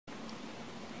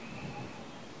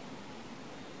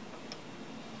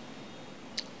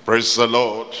Praise the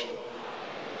Lord.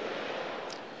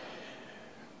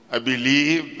 I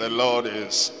believe the Lord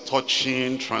is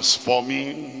touching,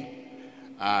 transforming,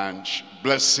 and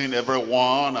blessing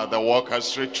everyone at the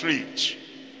Workers' Retreat.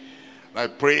 I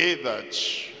pray that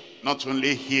not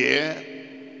only here,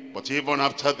 but even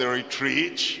after the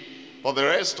retreat, for the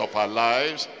rest of our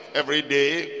lives, every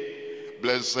day,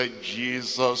 blessed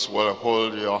Jesus will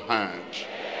hold your hand.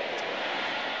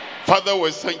 Father, we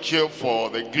thank you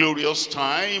for the glorious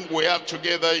time we have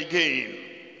together again.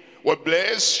 We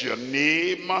bless your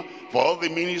name for all the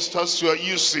ministers you are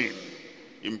using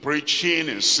in preaching,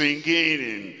 in singing,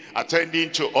 in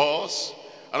attending to us.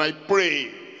 And I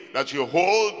pray that you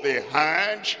hold the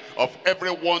hand of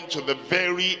everyone to the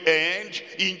very end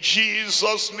in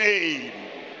Jesus' name.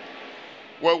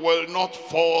 We will not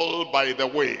fall by the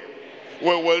way. We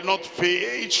will not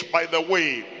fade by the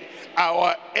way.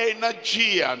 Our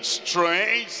energy and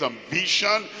strength and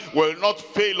vision will not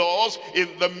fail us in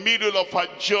the middle of our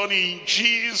journey in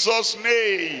Jesus'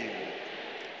 name.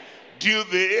 Do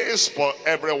this for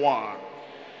everyone.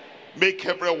 Make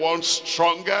everyone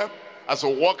stronger as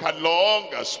we walk along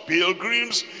as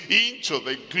pilgrims into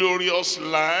the glorious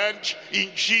land in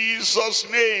Jesus'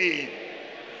 name.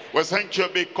 We thank you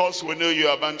because we know you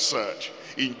have answered.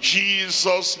 In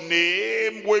Jesus'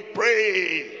 name we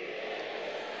pray.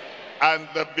 And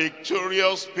the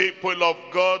victorious people of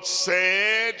God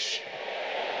said,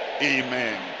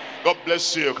 Amen. God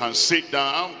bless you. You can sit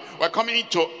down. We're coming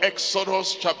to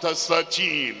Exodus chapter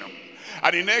 13.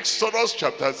 And in Exodus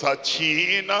chapter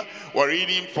 13, we're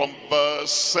reading from verse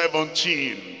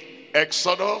 17.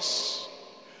 Exodus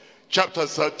chapter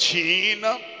 13,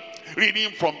 reading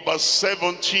from verse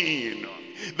 17.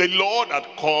 The Lord had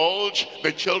called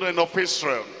the children of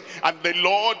Israel, and the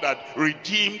Lord had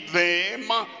redeemed them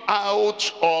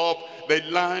out of the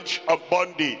land of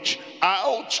bondage,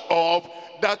 out of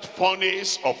that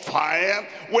furnace of fire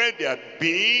where they had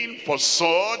been for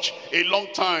such a long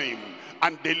time.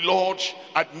 And the Lord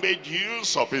had made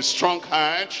use of his strong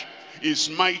hand, his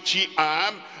mighty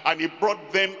arm, and he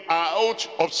brought them out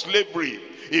of slavery.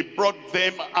 He brought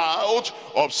them out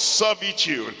of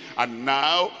servitude. And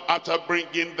now, after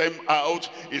bringing them out,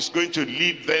 he's going to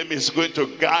lead them, he's going to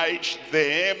guide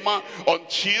them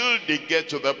until they get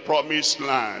to the promised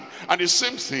land. And the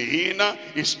same thing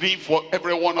is doing for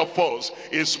every one of us.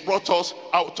 He's brought us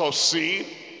out of sin,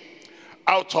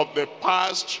 out of the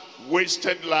past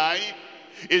wasted life.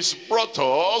 He's brought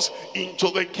us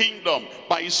into the kingdom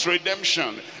by his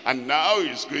redemption. And now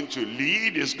he's going to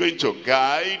lead, he's going to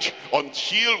guide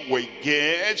until we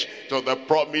get to the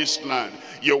promised land.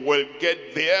 You will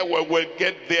get there, we will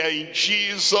get there in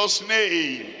Jesus'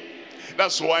 name.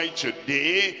 That's why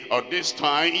today, or this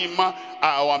time,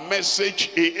 our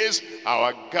message is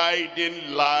our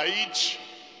guiding light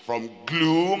from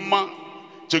gloom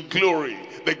to glory.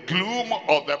 The gloom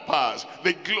of the past,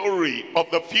 the glory of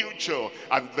the future.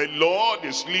 And the Lord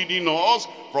is leading us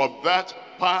from that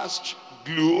past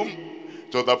gloom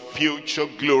to the future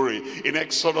glory. In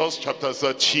Exodus chapter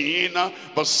 13,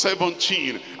 verse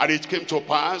 17, and it came to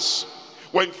pass,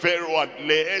 when Pharaoh had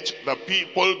let the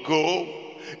people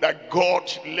go, that God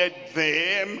led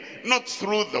them not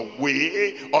through the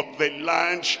way of the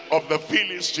land of the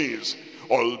Philistines,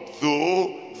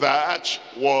 although that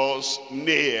was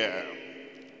near.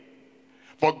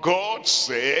 For God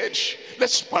said,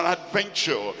 let's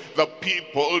peradventure the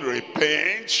people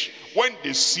repent when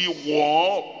they see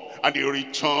war, and they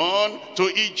return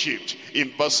to Egypt.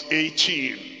 In verse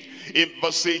 18. In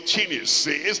verse 18 it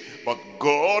says, but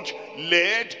God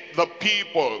led the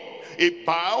people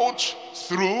about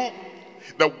through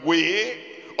the way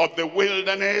of the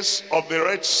wilderness of the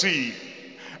Red Sea.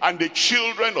 And the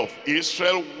children of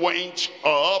Israel went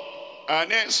up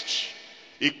earnest,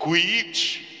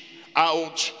 equipped,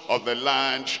 out of the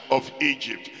land of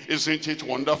Egypt. Isn't it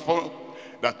wonderful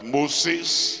that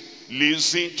Moses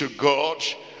listened to God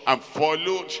and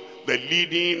followed the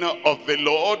leading of the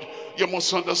Lord? You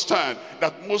must understand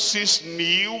that Moses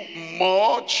knew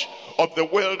much of the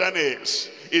wilderness.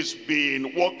 He's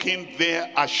been walking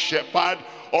there as shepherd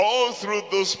all through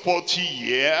those 40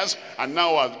 years, and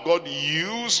now as God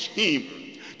used him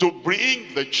to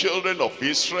bring the children of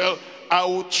Israel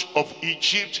out of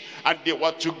Egypt, and they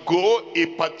were to go a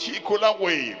particular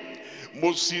way.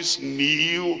 Moses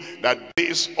knew that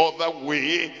this other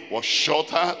way was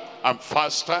shorter and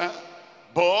faster,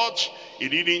 But he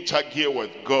didn't argue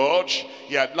with God.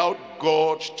 He allowed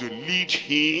God to lead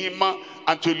him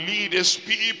and to lead his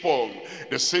people.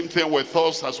 The same thing with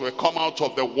us as we come out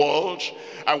of the world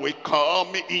and we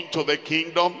come into the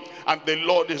kingdom, and the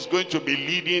Lord is going to be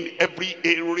leading every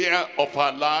area of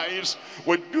our lives.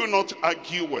 We do not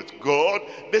argue with God.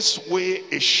 This way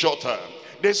is shorter.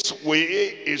 This way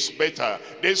is better.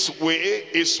 This way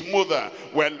is smoother.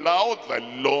 We allow the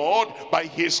Lord by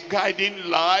his guiding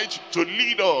light to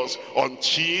lead us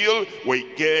until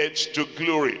we get to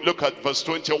glory. Look at verse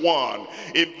 21.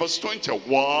 In verse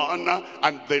 21,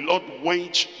 and the Lord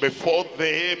went before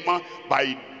them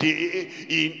by day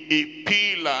in a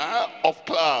pillar of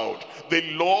cloud. The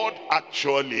Lord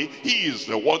actually, he is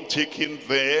the one taking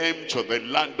them to the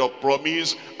land of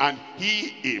promise, and he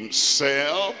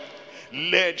himself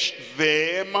led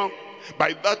them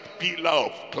by that pillar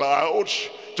of cloud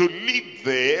to lead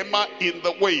them in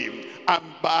the way, and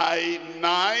by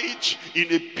night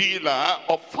in a pillar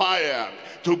of fire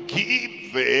to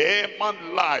give them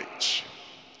light,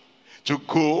 to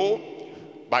go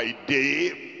by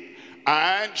day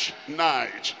and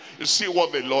night. You see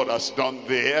what the Lord has done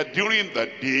there. During the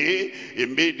day, he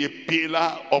made a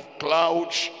pillar of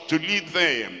cloud to lead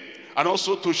them, and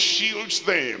also to shield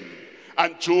them,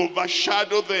 and to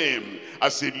overshadow them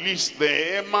as he leads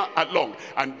them along.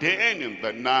 And then in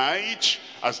the night,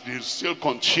 as they still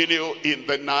continue in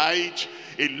the night,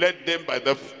 he led them by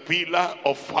the pillar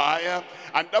of fire,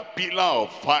 and that pillar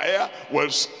of fire will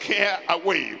scare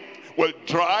away, will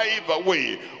drive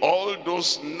away all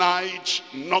those night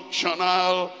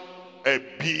nocturnal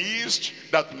beast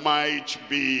that might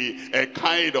be a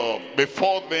kind of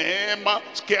before them,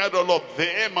 scared all of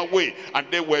them away. And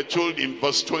they were told in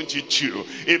verse 22,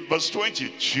 he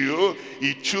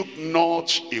took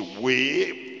not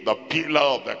away the pillar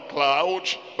of the cloud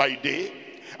by day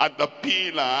and the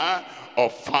pillar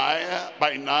of fire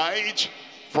by night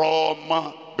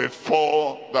from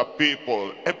before the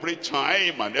people. Every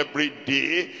time and every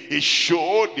day he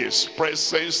showed his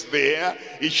presence there,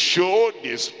 he showed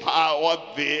his power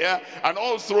there, and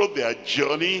all through their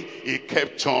journey he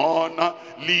kept on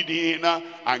leading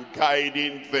and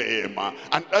guiding them.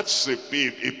 And that's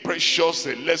a precious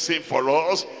lesson for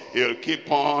us. He'll keep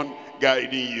on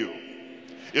guiding you,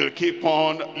 he'll keep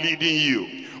on leading you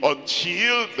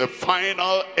until the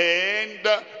final end,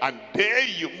 and there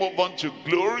you move on to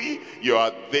glory. You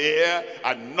are there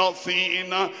and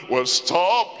nothing will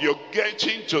stop you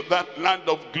getting to that land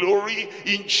of glory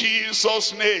in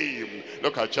Jesus' name.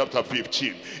 Look at chapter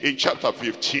 15. In chapter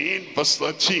 15 verse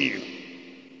 13,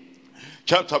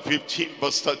 chapter 15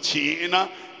 verse 13,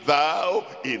 thou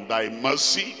in thy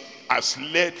mercy hast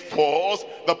led forth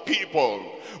the people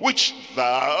which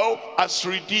thou hast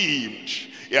redeemed.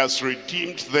 He has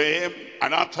redeemed them,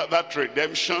 and after that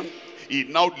redemption, he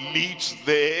now leads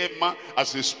them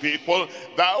as his people.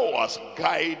 Thou hast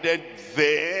guided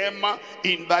them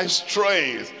in thy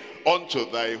strength unto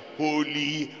thy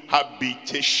holy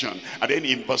habitation. And then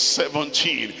in verse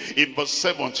 17,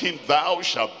 thou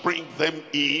shalt bring them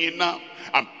in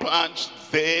and plant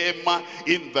them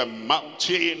in the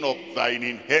mountain of thine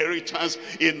inheritance,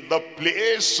 in the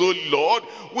place, O Lord,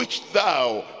 which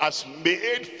thou hast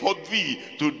made for thee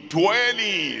to dwell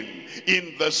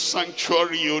in the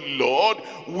sanctuary, O Lord,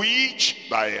 which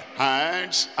thy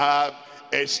hands have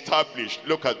established.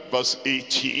 Look at verse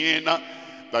 18.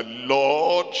 The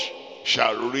Lord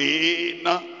shall reign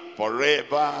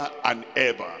forever and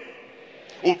ever.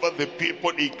 Over the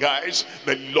people he guides,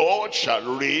 the Lord shall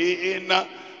reign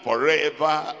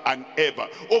forever and ever.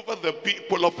 Over the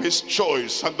people of his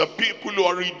choice, and the people who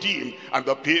are redeemed, and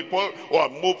the people who are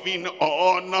moving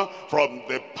on from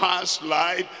the past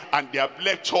life, and they have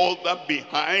left all that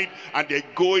behind, and they're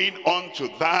going on to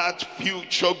that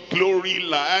future glory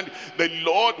land. The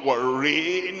Lord will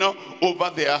reign over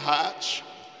their hearts,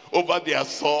 over their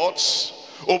thoughts,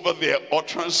 over their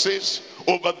utterances,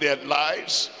 over their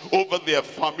lives, over their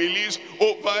families,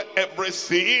 over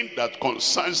everything that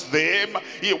concerns them.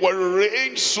 He will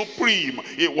reign supreme.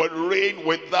 He will reign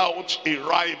without a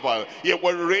rival. He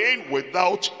will reign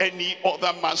without any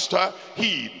other master.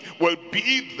 He will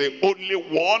be the only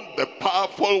one, the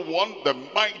powerful one, the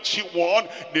mighty one,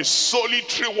 the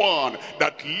solitary one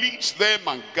that leads them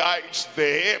and guides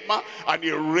them, and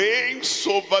he reigns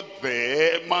over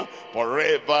them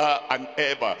forever and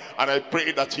ever. And I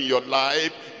pray that in your life,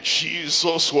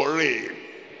 Jesus will reign.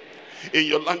 In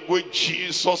your language,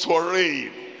 Jesus will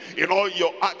reign. In all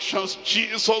your actions,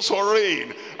 Jesus will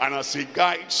reign. And as he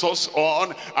guides us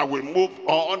on, and we move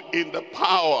on in the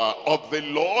power of the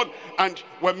Lord, and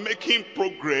we're making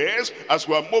progress as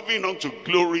we're moving on to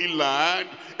glory land.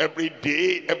 Every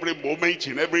day, every moment,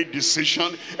 in every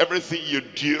decision, everything you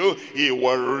do, he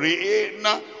will reign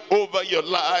over your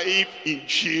life in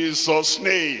Jesus'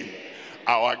 name.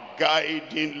 Our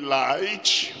guiding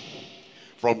light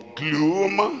from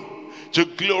gloom to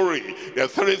glory. There are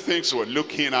three things we're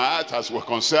looking at as we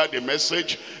consider the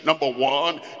message. Number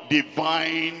one,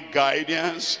 divine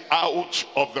guidance out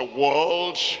of the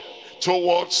world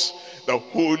towards the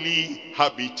holy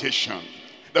habitation.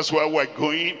 That's where we're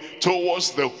going,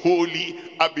 towards the holy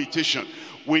habitation.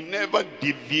 We never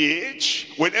deviate,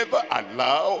 we never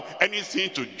allow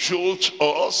anything to jolt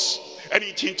us,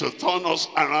 anything to turn us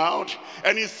around,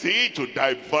 anything to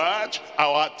divert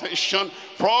our attention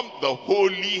from the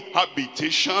holy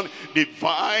habitation,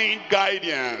 divine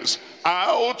guidance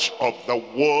out of the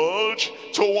world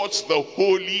towards the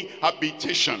holy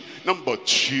habitation. Number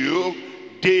two,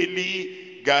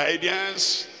 daily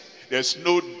guidance. There's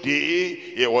no day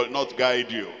he will not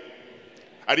guide you.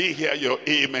 I didn't hear your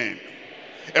amen.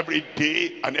 Every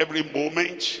day and every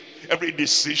moment, every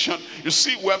decision. You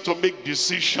see, we have to make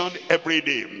decision every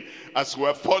day as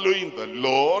we're following the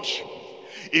Lord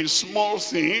in small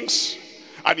things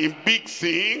and in big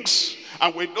things.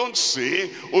 And we don't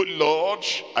say, oh Lord,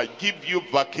 I give you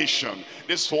vacation.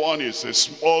 This one is a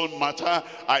small matter.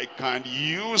 I can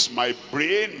use my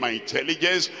brain, my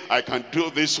intelligence. I can do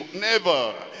this.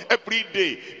 Never. Every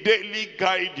day, daily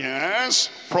guidance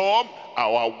from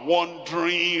our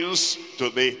wanderings to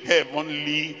the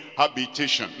heavenly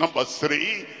habitation. Number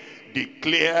three,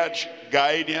 declared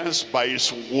guidance by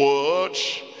his word.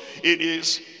 It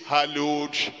is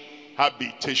hallowed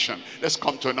habitation. Let's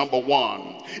come to number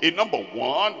one. In number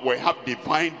one, we have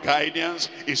divine guidance.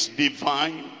 It's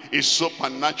divine, it's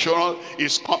supernatural,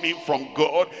 it's coming from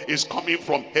God, it's coming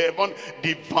from heaven.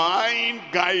 Divine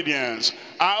guidance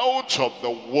out of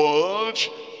the world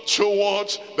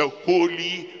towards the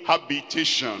holy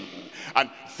habitation. And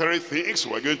three things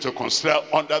we're going to consider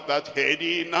under that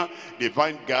heading: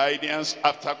 divine guidance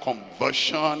after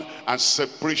conversion and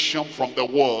separation from the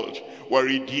world. We're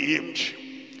redeemed,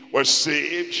 we're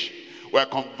saved, we're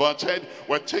converted,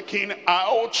 we're taken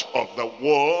out of the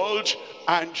world,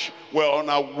 and we're on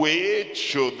our way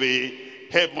to the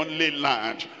heavenly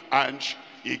land. And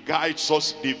he guides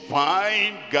us,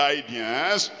 divine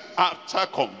guidance after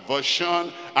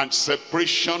conversion and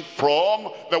separation from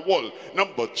the world.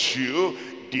 Number two,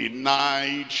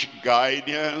 denied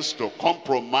guidance to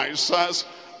compromisers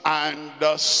and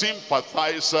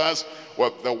sympathizers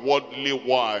with the worldly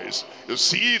wise. You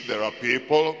see, there are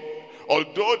people,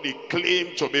 although they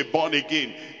claim to be born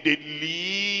again, they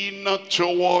lean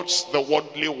towards the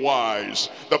worldly wise.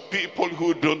 The people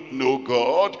who don't know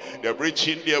God, they're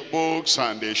reading their books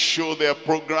and they show their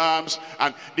programs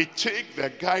and they take their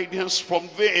guidance from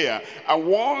there. And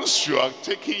once you are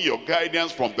taking your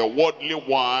guidance from the worldly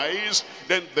wise,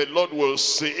 then the Lord will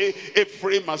say,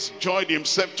 Ephraim has joined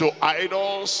himself to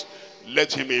idols,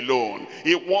 let him alone.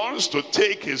 He wants to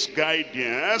take his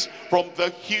guidance from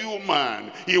the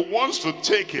human. He wants to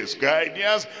take his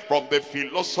guidance from the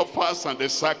philosophers and the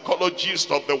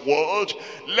psychologists of the world.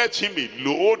 Let him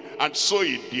alone. And so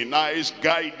he denies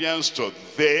guidance to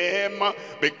them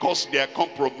because they are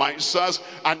compromisers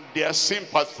and they are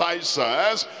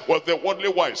sympathizers with the worldly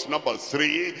wise. Number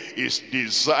three is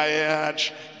desired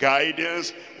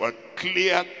guidance with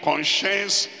clear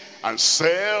conscience and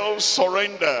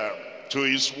self-surrender to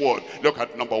his word. Look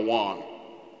at number one.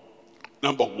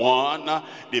 Number one,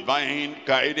 divine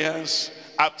guidance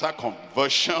after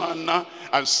conversion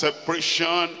and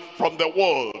separation from the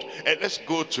world. And let's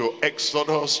go to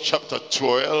Exodus chapter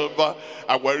 12,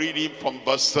 and we're reading from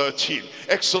verse 13.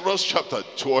 Exodus chapter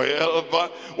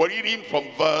 12, we're reading from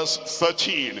verse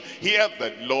 13. Here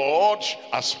the Lord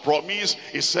has promised,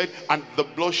 he said, and the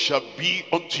blood shall be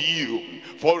unto you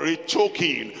for a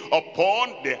token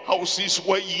upon the houses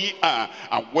where ye are.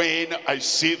 And when I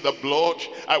see the blood,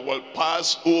 I will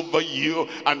pass over you,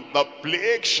 and the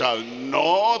plague shall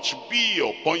not be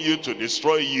upon you to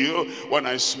destroy you when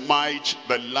I smite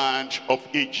the land of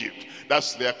Egypt.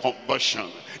 That's their conversion.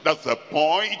 That's the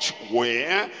point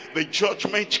where the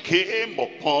judgment came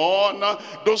upon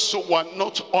those who were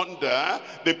not under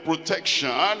the protection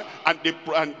and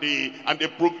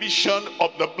the provision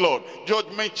of the blood.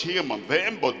 Judgment came on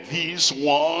them, but these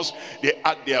ones, they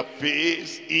had their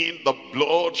faith in the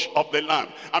blood of the Lamb.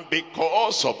 And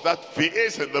because of that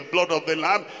faith in the blood of the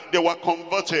Lamb, they were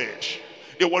converted.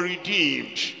 They were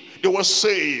redeemed. They were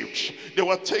saved. They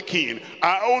were taken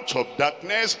out of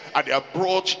darkness and they are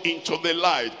brought into the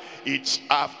light. It's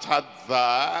after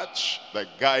that the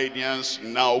guidance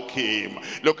now came.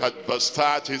 Look at verse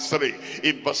 33.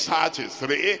 In verse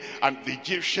 33, and the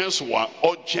Egyptians were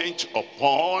urgent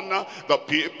upon the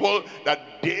people that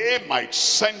they might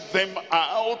send them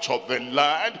out of the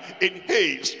land in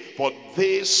haste, for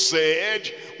they said,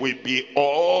 we be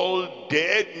all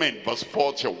dead men. Verse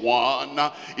 41,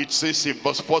 it says in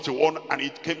verse 41, and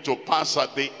it came to pass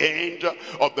at the end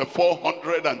of the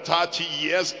 430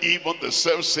 years, even the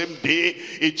selfsame day,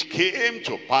 it came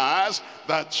to pass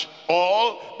that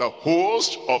all the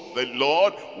host of the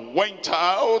Lord went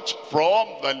out from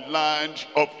the land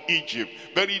of Egypt.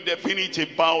 Very definite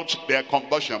about their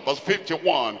conversion. Verse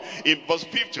 51, in verse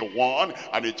 51,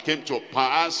 and it came to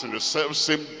pass in the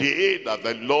selfsame day that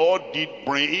the Lord did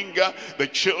bring the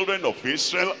children of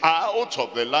Israel out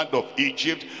of the land of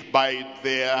Egypt by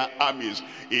their armies.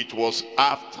 It was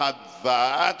after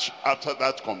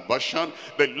that conversion,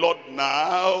 the Lord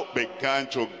now began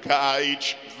to guide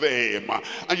them.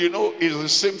 And you know, it's the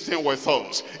same thing with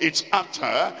us. It's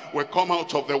after we come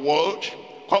out of the world,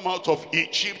 come out of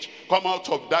Egypt, come out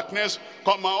of darkness,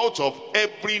 come out of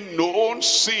every known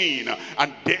sin,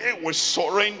 and then we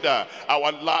surrender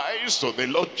our lives to the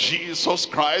Lord Jesus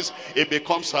Christ. It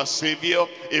becomes our Savior,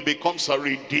 it becomes our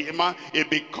Redeemer, it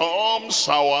becomes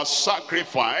our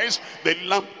sacrifice, the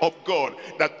Lamb of God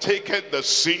that taketh the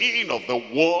sin of the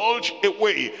world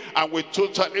away, and we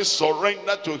totally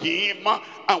surrender to Him,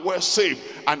 and we're saved.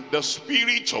 And the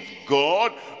Spirit of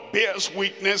God bears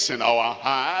witness in our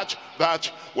heart that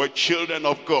we're children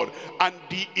of God. And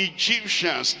the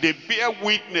Egyptians, they bear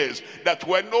witness that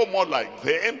we're no more like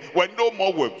them, we're no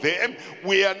more with them,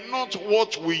 we are not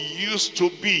what we used to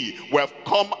be. We have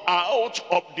come out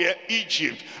of their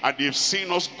Egypt, and they've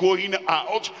seen us going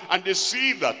out, and they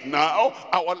see that now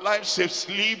our lives is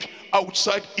lived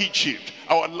outside Egypt.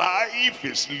 Our life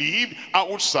is lived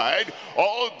outside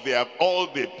all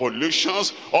the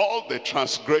pollutions, all the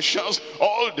transgressions,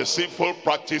 all the sinful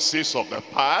practices of the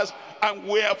past, and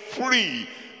we are free.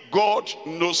 God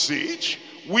knows it,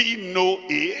 we know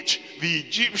it, the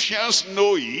Egyptians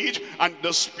know it, and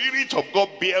the Spirit of God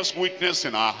bears witness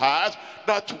in our heart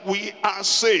that we are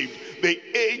saved. The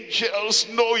angels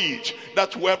know it,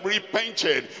 that we have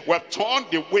repented, we have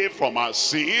turned away from our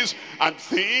sins, and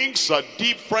things are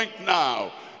different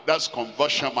now. That's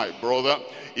conversion, my brother.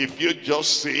 If you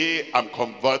just say, I'm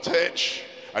converted,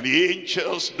 and the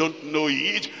angels don't know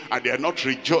it, and they are not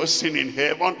rejoicing in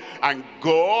heaven, and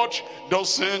God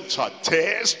doesn't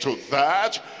attest to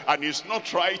that, and He's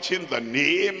not writing the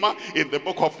name in the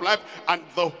book of life, and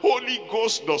the Holy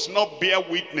Ghost does not bear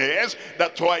witness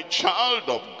that to a child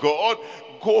of God,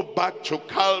 go back to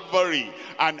Calvary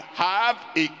and have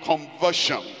a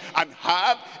conversion and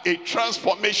have a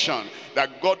transformation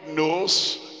that God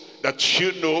knows, that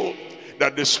you know,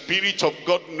 that the Spirit of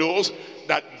God knows,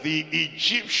 that the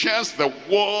Egyptians, the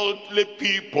worldly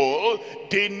people,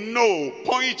 they know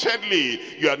pointedly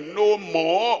you are no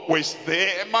more with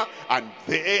them, and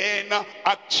then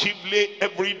actively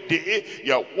every day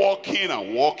you are walking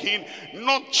and walking,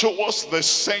 not towards the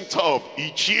center of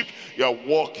Egypt, you are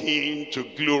walking to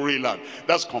glory land.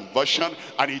 That's conversion,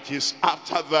 and it is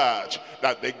after that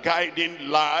that the guiding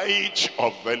light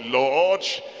of the Lord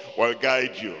will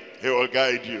guide you. He will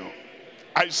guide you.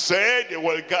 I said He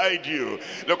will guide you.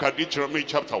 Look at Deuteronomy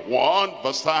chapter 1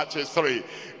 verse 33.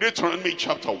 Deuteronomy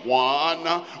chapter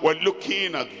 1, we're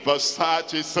looking at verse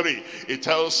 33. It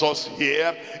tells us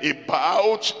here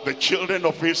about the children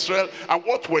of Israel, and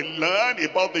what we learn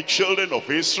about the children of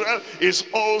Israel is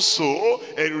also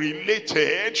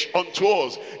related unto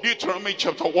us. Deuteronomy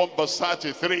chapter 1 verse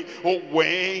 33, who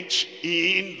went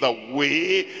in the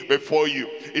way before you.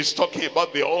 It's talking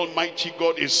about the Almighty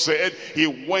God. He said He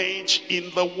went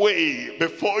in the way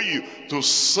before you to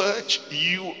search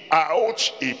you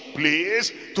out a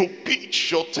place to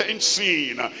pitch your tents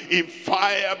in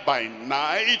fire by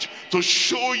night, to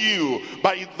show you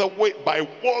by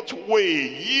what way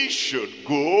ye should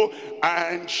go,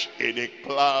 and in a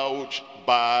cloud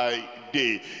by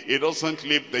day. It doesn't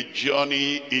leave the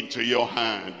journey into your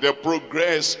hand, the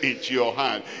progress into your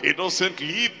hand. It doesn't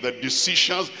leave the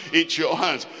decisions into your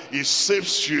hands. It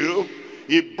saves you.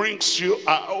 He brings you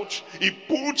out. He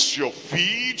puts your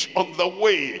feet on the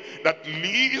way that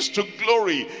leads to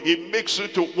glory. He makes you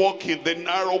to walk in the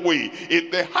narrow way, in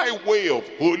the highway of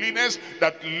holiness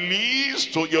that leads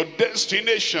to your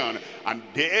destination. And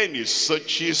then He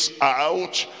searches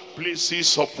out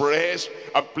places of rest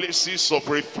and places of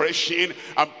refreshing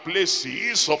and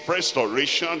places of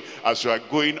restoration as you are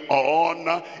going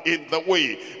on in the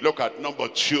way. Look at number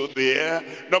 2 there.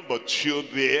 Number 2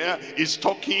 there is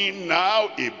talking now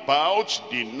about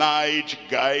denied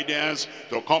guidance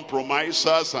to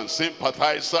compromisers and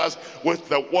sympathizers with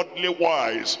the worldly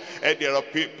wise. And there are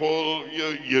people,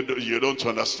 you don't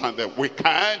understand them. We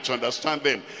can't understand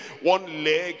them. One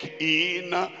leg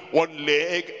in, one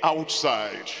leg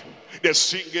outside. They're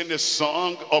singing a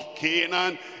song of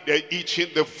Canaan. They're eating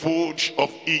the food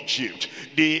of Egypt.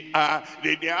 They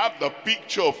have the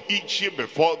picture of Egypt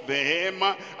before them,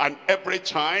 and every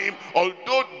time,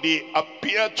 although they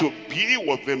appear to be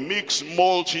with the mixed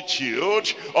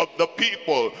multitude of the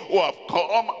people who have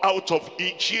come out of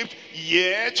Egypt,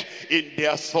 yet in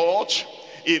their thoughts,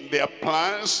 in their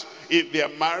plans, in their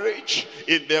marriage,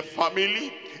 in their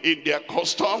family, in their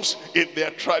customs, in their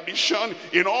tradition,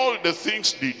 in all the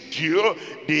things they do,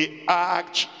 they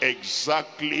act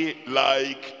exactly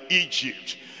like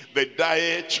Egypt. The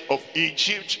diet of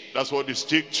Egypt, that's what they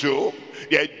stick to.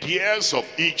 The ideas of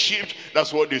Egypt,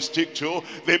 that's what they stick to.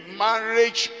 The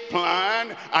marriage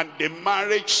plan and the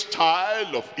marriage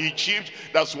style of Egypt,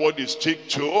 that's what they stick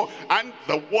to. And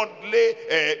the worldly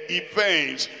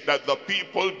events that the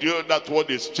people do, that's what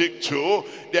they stick to.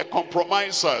 They're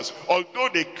compromisers. Although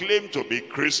they claim to be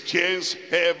Christians,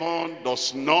 heaven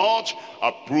does not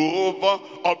approve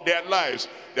of their lives.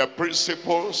 Their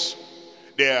principles,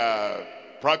 their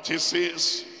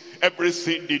practices,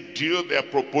 everything they do, their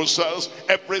proposals,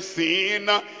 everything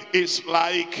is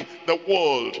like the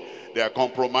world. They are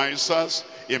compromisers.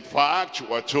 In fact,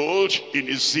 we're told in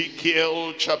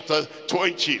Ezekiel chapter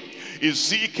 20.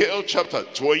 Ezekiel chapter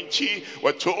 20,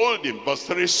 we're told in verse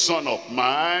 3, Son of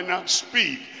man,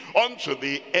 speak unto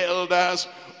the elders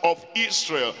of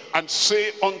Israel, and say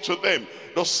unto them,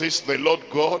 thus says the Lord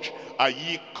God, are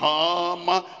ye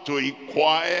come to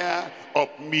inquire of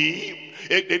me?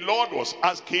 The Lord was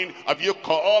asking, have you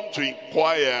come to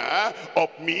inquire of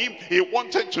me? He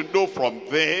wanted to know from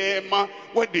them,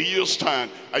 where do you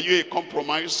stand? Are you a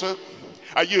compromiser?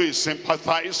 Are you a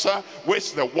sympathizer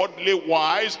with the worldly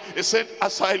wise? He said,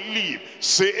 as I live,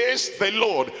 says the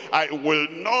Lord, I will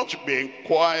not be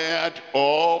inquired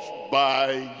of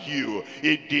by you.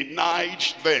 He denied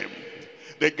them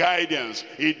the guidance.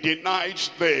 He denied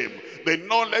them the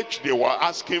knowledge they were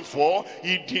asking for.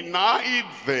 He denied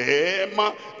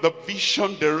them the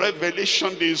vision, the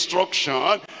revelation, the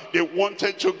instruction they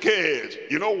wanted to get.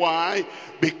 You know why?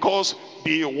 Because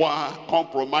they were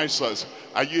compromisers.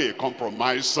 Are you a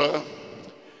compromiser?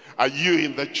 Are you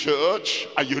in the church?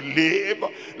 Are you live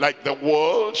like the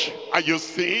world? Are you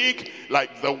think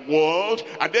like the world?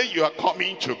 And then you are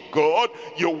coming to God.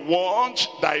 You want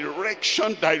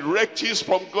direction, directives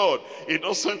from God. It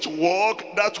doesn't work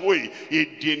that way. He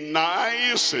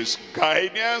denies his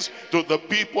guidance to the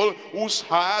people whose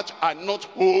hearts are not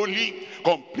holy,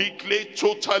 completely,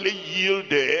 totally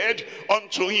yielded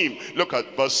unto him. Look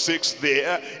at verse 6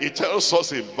 there. It tells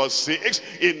us in verse 6,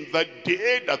 in the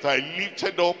day that I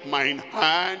lifted up mine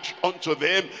hand unto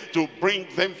them to bring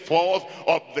them forth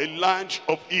of the land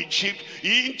of Egypt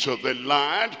into the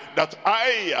land that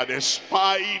I had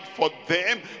espied for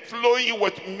them, flowing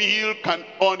with milk and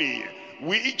honey,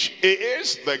 which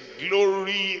is the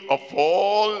glory of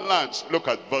all lands. Look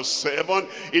at verse 7.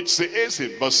 It says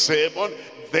in verse 7,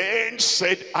 then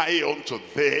said I unto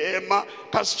them,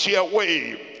 cast ye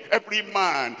away every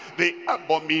man the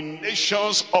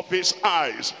abominations of his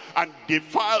eyes, and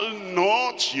defile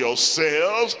not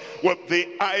yourselves with the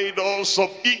idols of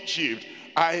Egypt.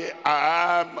 I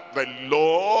am the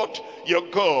Lord your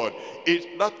God. It's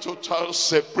that total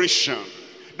separation,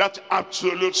 that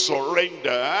absolute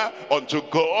surrender unto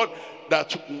God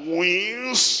that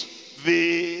wins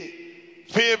the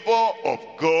favor of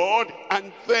God,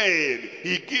 and then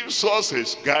he gives us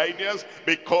his guidance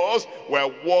because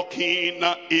we're walking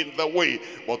in the way.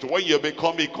 But when you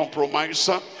become a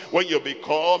compromiser, when you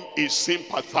become a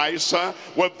sympathizer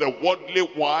with the worldly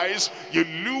wise, you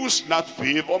lose that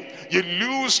favor, you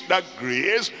lose that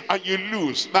grace, and you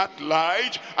lose that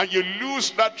light, and you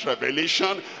lose that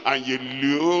revelation, and you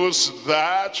lose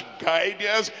that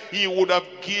guidance he would have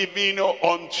given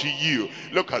unto you.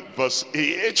 Look at verse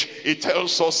 8. It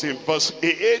tells us in verse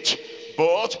 8,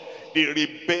 but they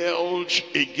rebelled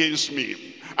against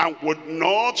me and would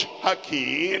not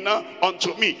hearken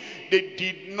unto me. They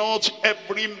did not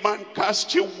every man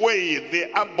cast away the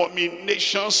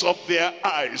abominations of their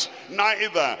eyes,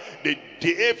 neither did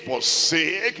they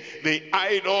forsake the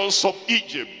idols of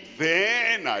Egypt.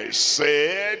 Then I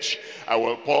said, I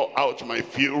will pour out my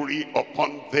fury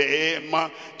upon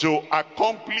them to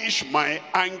accomplish my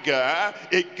anger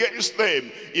against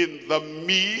them in the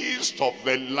midst of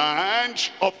the land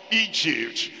of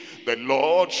Egypt. The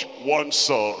Lord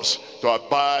wants us to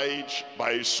abide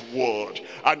by his word.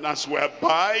 And as we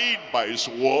abide by his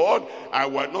word,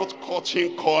 and we're not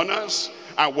cutting corners,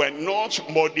 and we're not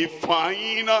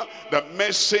modifying the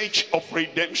message of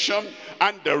redemption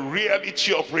and the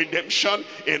reality of redemption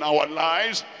in our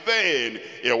lives, then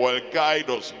it will guide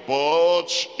us. But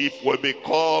if we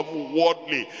become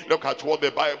worldly, look at what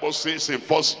the Bible says in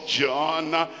 1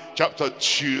 John chapter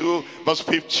 2 verse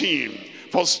 15.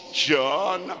 1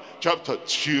 John chapter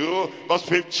 2 verse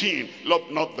 15. Love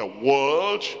not the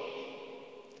world,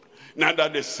 neither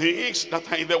the things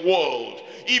that are in the world.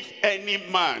 If any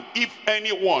man, if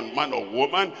anyone, man or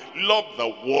woman, love the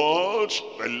world,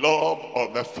 the love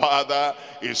of the Father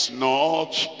is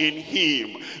not in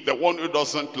him. The one who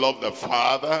doesn't love the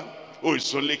Father, who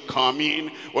is only coming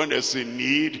when there's a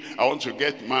need, I want to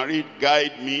get married,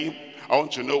 guide me. I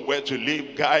want to know where to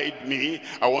live, guide me.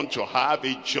 I want to have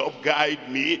a job,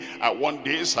 guide me. I want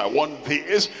this, I want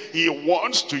this. He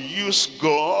wants to use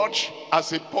God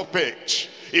as a puppet.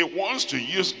 He wants to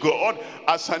use God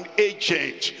as an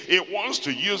agent. He wants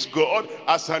to use God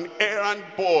as an errand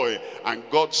boy. And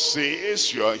God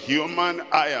says, you're human,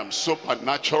 I am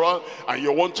supernatural, and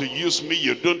you want to use me,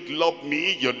 you don't love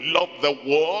me, you love the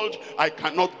world, I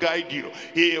cannot guide you.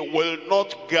 He will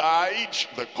not guide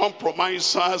the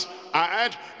compromisers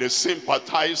and the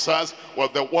sympathizers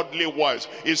with the worldly wise.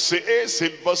 It says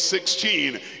in verse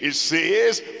 16, it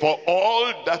says, for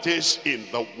all that is in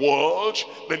the world,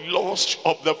 the lust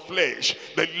of the flesh,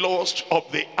 the lust of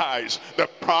the eyes, the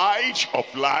pride of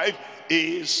life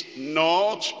is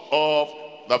not of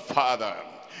the Father.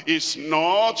 Is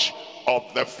not of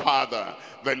the Father.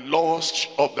 The lust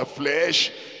of the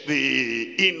flesh,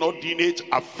 the inordinate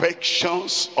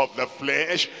affections of the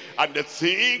flesh, and the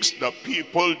things that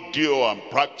people do and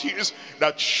practice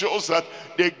that shows that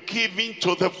they're giving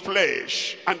to the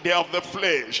flesh, and they're of the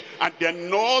flesh, and they're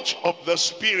not of the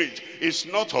Spirit. It's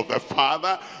not of the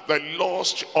Father. The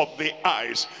lust of the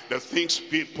eyes, the things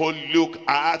people look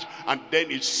at, and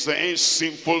then it sends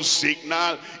sinful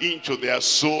signal into their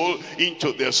soul,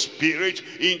 into their spirit,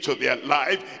 into their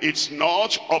life. It's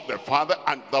not of the Father.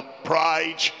 And the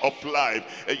pride of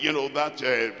life, you know,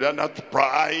 that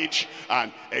pride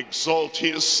and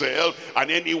exalting self, and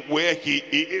anywhere he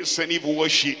is, anywhere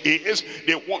she is,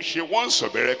 she wants to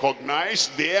be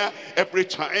recognized there every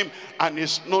time. And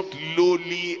it's not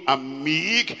lowly and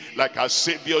meek like our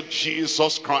Savior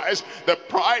Jesus Christ. The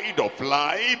pride of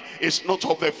life is not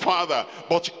of the Father,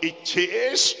 but it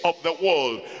is of the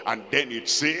world. And then it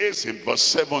says in verse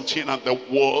 17, and the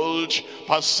world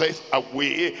passeth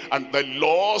away, and the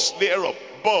laws thereof,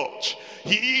 but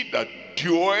he that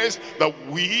doeth the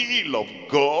will of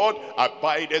God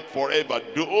abideth forever.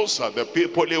 Those are the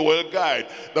people he will guide.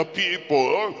 The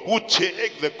people who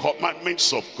take the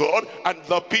commandments of God, and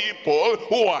the people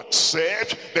who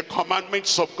accept the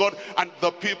commandments of God, and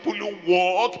the people who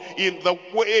walk in the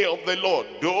way of the Lord.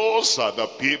 Those are the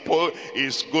people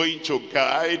he's going to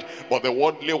guide. But the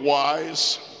worldly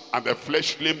wise and the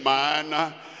fleshly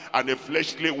man and the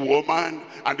fleshly woman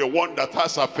and the one that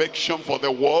has affection for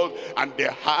the world, and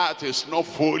their heart is not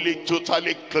fully,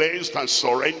 totally cleansed and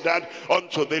surrendered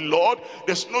unto the Lord,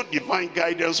 there's no divine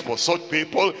guidance for such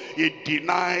people. It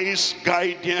denies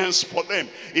guidance for them.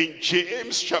 In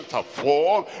James chapter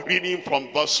 4, reading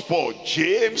from verse 4,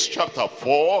 James chapter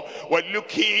 4, we're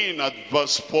looking at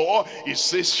verse 4. It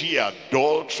says, ye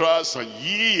adulterers and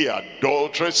ye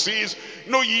adulteresses,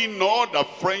 know ye not that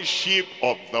friendship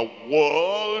of the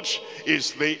world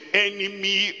is the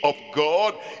enemy of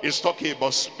God? It's talking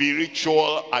about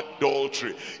spiritual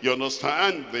adultery. You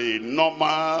understand? The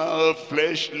normal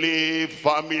fleshly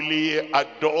family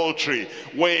adultery,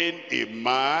 when a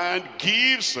man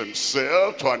gives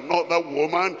himself to another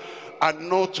woman and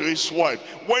not to his wife.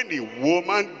 When a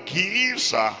woman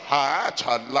gives her heart,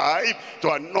 her life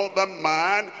to another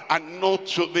man and not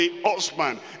to the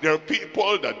husband. There are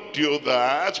people that do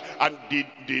that, and they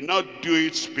not do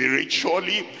it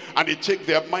spiritually, and they take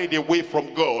their mind away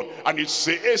from God. And it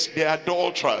says they're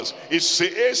adulterers. It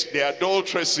says they're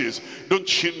adulteresses.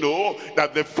 Don't you know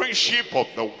that the friendship of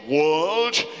the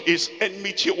world is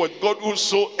enmity with God?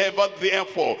 Whosoever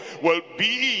therefore will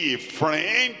be a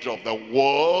friend of the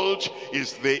world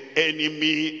is the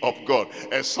enemy of God.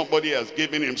 As somebody has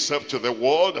given himself to the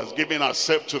world, has given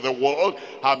herself to the world,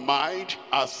 her mind,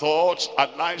 her thoughts, her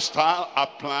lifestyle, her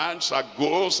plans, her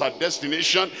goals, her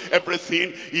destination,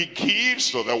 everything he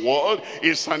gives to the world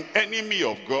is an enemy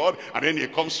of God. And then he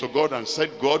comes to God and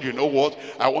said, God, you know what?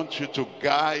 I want you to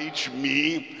guide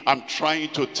me. I'm trying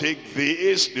to take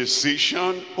this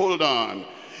decision. Hold on.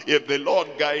 If the Lord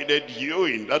guided you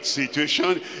in that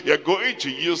situation, you're going to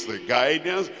use the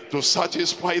guidance to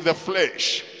satisfy the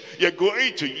flesh. You're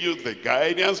going to use the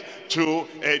guidance to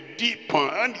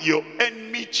deepen your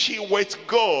enmity with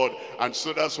God. And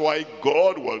so that's why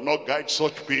God will not guide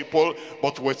such people.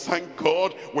 But we thank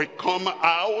God we come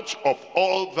out of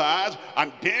all that,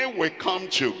 and then we come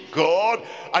to God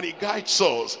and he guides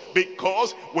us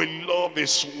because we love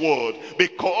his word,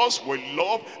 because we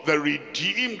love the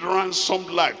redeemed ransom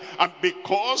life, and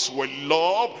because we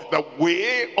love the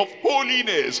way of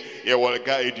holiness. He will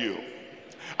guide you.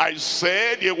 I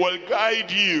said he will guide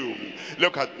you.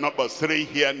 Look at number 3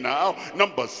 here now.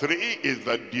 Number 3 is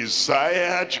the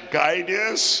desired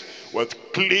guidance with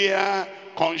clear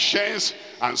conscience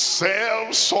and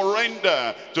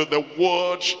self-surrender to the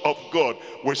word of God.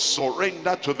 We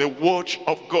surrender to the word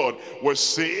of God. We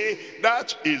say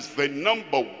that is the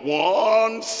number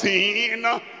one thing,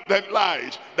 the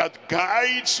light that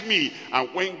guides me. And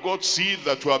when God sees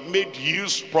that we have made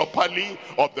use properly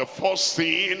of the first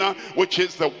thing, which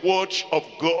is the word of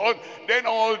God, then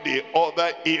all the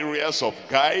other areas of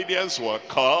guidance will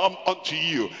come unto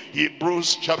you.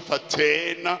 Hebrews chapter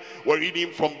 10, we're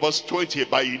reading from verse 20.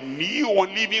 By a new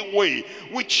and living way,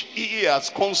 which he has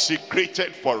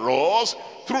consecrated for us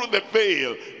through the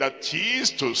veil, that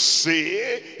is to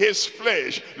say his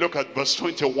flesh. Look at verse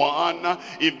 21.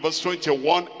 In verse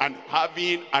 21, and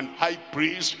having an high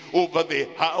priest over the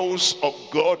house of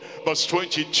God. Verse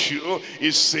 22,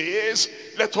 it says,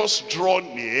 let us draw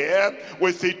near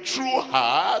with a true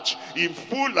heart in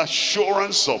full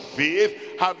assurance of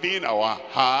faith, having our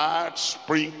hearts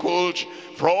sprinkled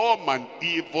from an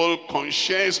evil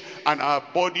conscience and our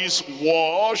bodies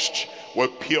washed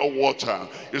with pure water.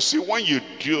 You see, when you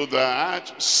do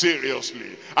that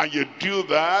seriously, and you do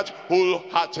that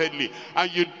wholeheartedly,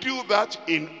 and you do that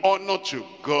in honor to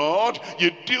God,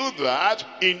 you do that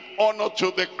in honor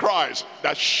to the Christ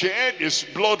that shed his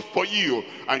blood for you,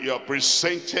 and you are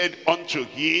presented unto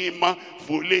him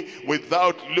fully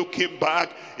without looking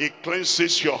back. It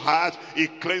cleanses your heart,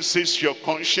 it cleanses your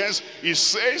conscience. He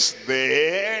says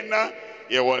then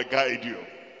he will guide you.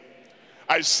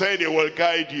 I said he will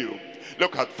guide you.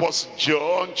 Look at 1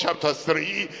 John chapter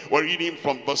 3. We're reading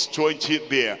from verse 20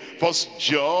 there. 1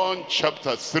 John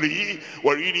chapter 3.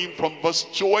 We're reading from verse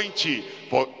 20.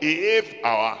 For if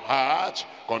our heart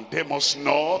condemn us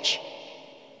not,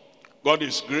 God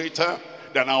is greater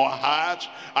than our heart,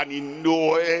 and he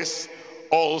knoweth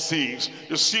all things.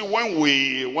 You see, when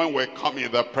we come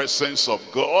in the presence of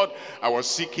God, I was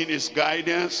seeking his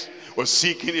guidance, we're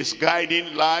seeking his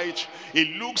guiding light.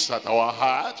 He looks at our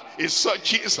heart, he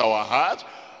searches our heart,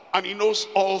 and he knows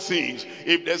all things.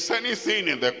 If there's anything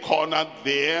in the corner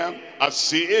there,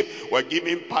 as if we're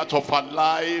giving part of our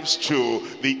lives to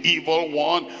the evil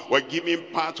one, we're giving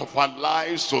part of our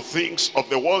lives to things of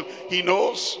the world, he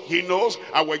knows,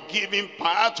 and we're giving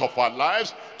part of our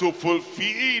lives to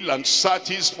fulfill and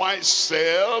satisfy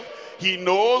self, he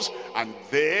knows. And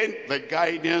then the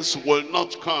guidance will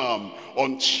not come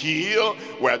until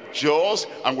we're just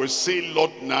and we say,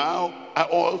 Lord, now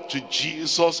all to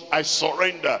Jesus I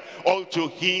surrender, all to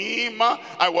him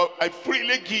I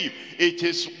freely give. It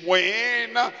is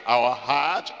when our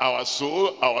heart, our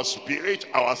soul, our spirit,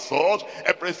 our thought,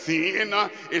 everything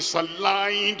is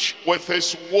aligned with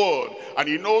his word, and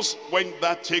he knows when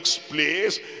that takes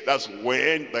place, that's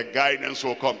when the guidance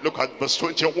will come. Look at verse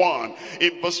 21.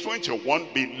 In verse 21,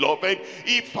 beloved,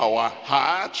 if our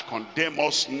heart condemn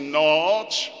us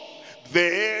not,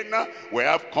 then we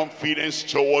have confidence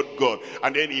toward God.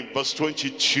 And then in verse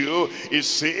 22, it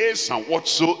says, and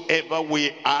whatsoever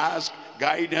we ask,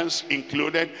 guidance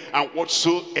included, and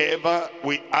whatsoever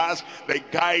we ask, the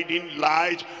guiding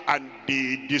light and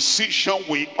the decision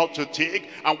we ought to take,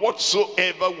 and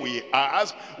whatsoever we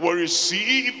ask, we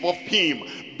receive of him,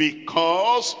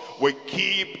 because we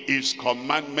keep his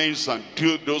commandments and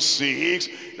do those things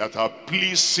that are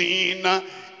pleasing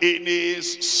in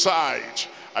his sight.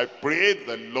 I pray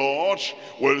the Lord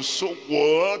will so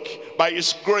work by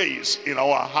his grace in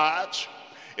our heart,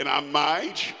 in our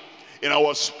mind, in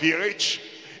our spirit,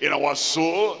 in our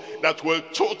soul, that will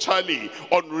totally,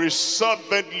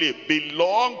 unreservedly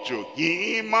belong to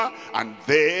him, and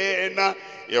then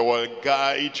he will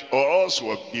guide us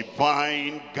with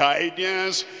divine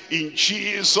guidance in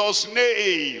Jesus'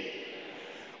 name.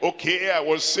 Okay, I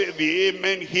will say the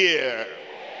amen here.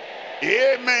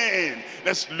 Amen.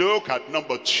 Let's look at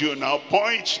number 2 now.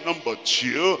 Point number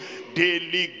 2,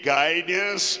 daily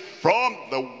guidance from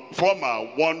our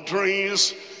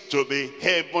wanderings to the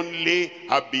heavenly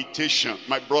habitation.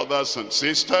 My brothers and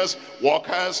sisters,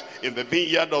 workers in the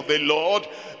vineyard of the Lord,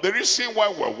 the reason why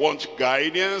we want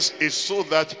guidance is so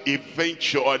that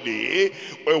eventually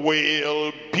we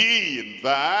will be in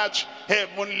that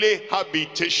heavenly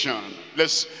habitation.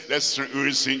 Let's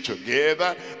reason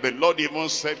together. The Lord even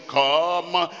said,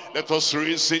 come, let us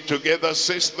reason together,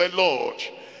 says the Lord.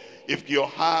 If you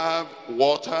have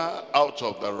water out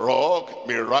of the rock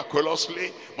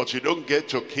miraculously, but you don't get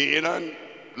to Canaan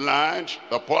land,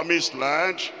 the promised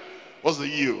land, what's the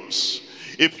use?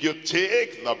 If you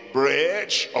take the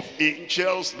bread of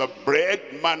angels, the bread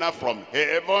manna from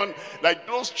heaven, like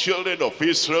those children of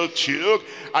Israel took,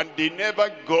 and they never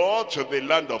got to the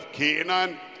land of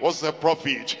Canaan, what's the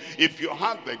profit? If you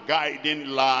have the guiding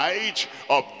light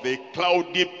of the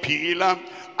cloudy pillar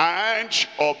and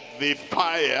of the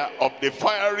fire, of the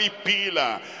fiery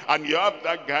pillar, and you have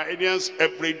that guidance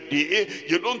every day,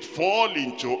 you don't fall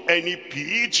into any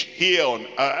pit here on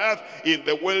earth in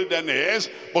the wilderness.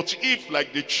 But if,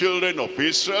 like the children of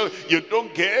Israel, you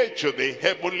don't get to the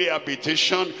heavenly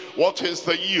habitation, what is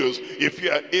the use? If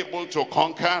you are able to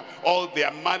conquer all the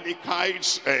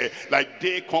Amalekites, like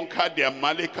they conquered the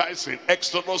Amalekites in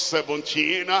Exodus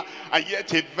 17, and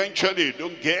yet eventually you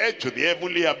don't get to the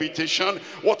heavenly habitation,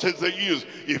 what is the use?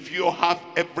 If you have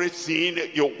everything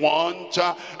you want,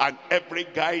 and every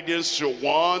guidance you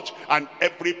want, and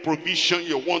every provision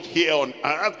you want here on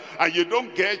earth, and you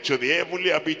don't get to the heavenly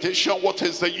habitation, what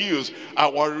is the use?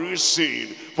 Our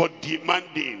reason for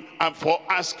demanding and for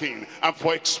asking and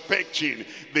for expecting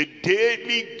the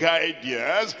daily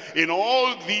guidance in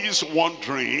all these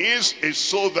wanderings is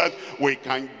so that we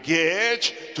can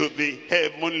get to the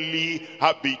heavenly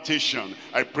habitation.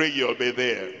 I pray you'll be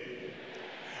there.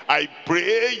 I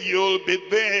pray you'll be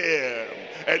there.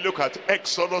 And look at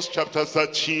Exodus chapter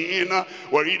 13.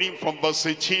 We're reading from verse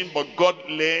 18. But God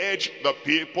led the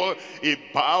people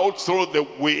about through the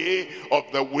way of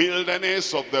the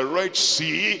wilderness of the Red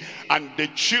Sea, and the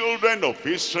children of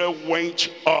Israel went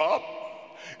up.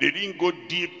 They didn't go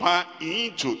deeper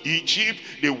into Egypt.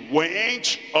 They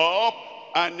went up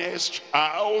and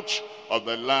out of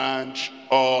the land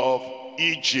of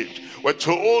Egypt. We're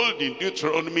told in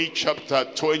Deuteronomy chapter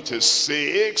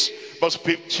 26 verse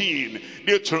 15,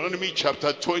 Deuteronomy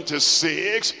chapter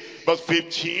 26 verse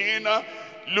 15,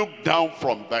 look down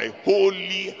from thy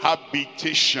holy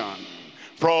habitation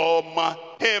from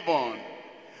heaven,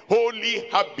 holy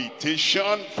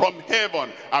habitation from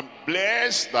heaven, and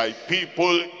bless thy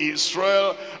people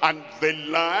Israel, and the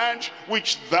land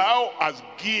which thou hast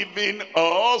given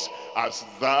us, as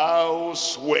thou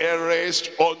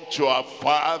swearest unto our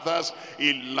fathers,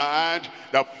 a land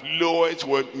that floweth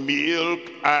with milk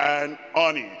and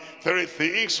honey. 3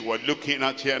 things we're looking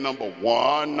at here. Number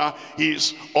 1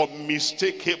 is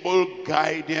unmistakable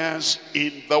guidance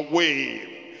in the way.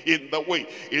 In the way.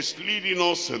 It's leading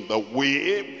us in the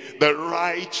way, the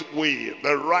right way,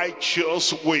 the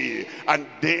righteous way. And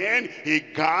then he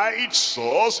guides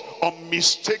us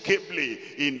unmistakably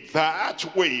in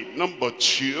that way. Number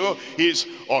 2 is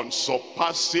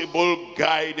unsurpassable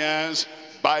guidance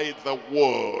by the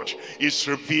word. It's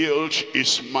revealed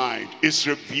his mind. It's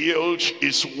revealed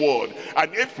his word.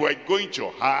 And if we're going to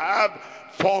have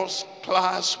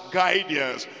first-class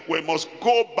guidance, we must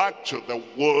go back to the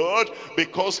word,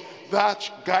 because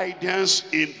that guidance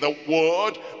in the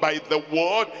word, by the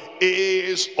word,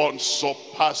 is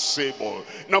unsurpassable.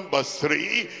 Number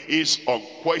 3 is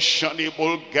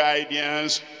unquestionable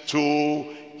guidance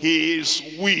to his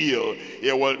will.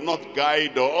 He will not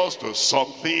guide us to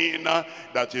something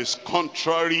that is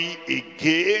contrary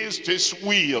against his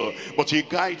will, but he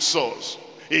guides us.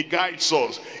 He guides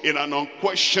us in an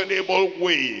unquestionable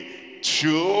way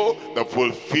to the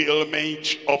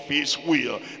fulfillment of his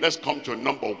will. Let's come to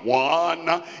number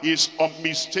 1, is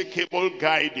unmistakable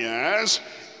guidance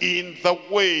in the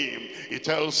way. It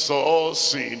tells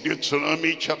us in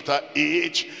Deuteronomy chapter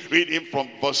 8, reading from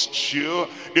verse 2,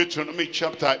 Deuteronomy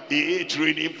chapter 8,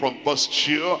 reading from verse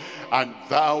 2, and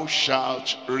thou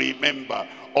shalt remember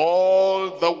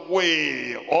all the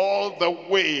way, all the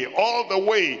way, all the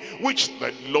way, which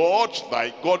the Lord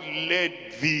thy God led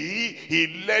thee,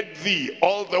 he led thee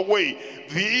all the way,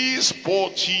 these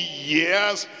 40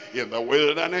 years in the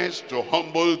wilderness, to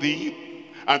humble thee,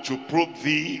 and to prove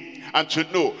thee, and to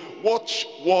know what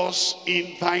was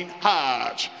in thine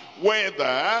heart,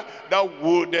 whether thou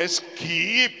wouldest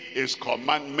keep his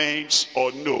commandments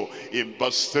or no. In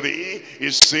verse 3,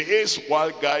 it says,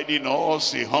 while guiding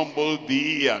us, he humbled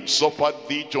thee and suffered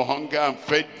thee to hunger and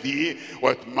fed thee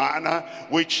with manna,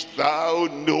 which thou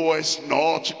knowest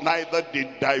not, neither did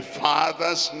thy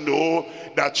fathers know,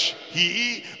 that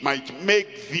he might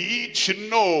make thee to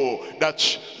know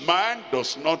that man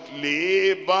does not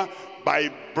live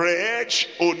by bread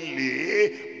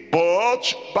only,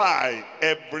 but by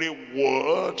every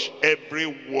word, every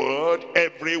word,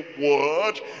 every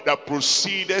word that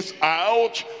proceedeth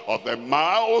out of the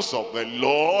mouth of the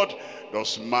Lord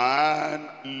does man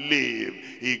live.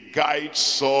 He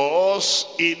guides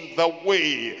us in the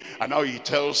way. And now he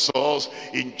tells us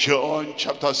in John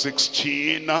chapter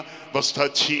 16, verse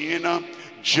 13,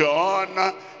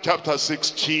 John chapter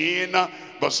 16,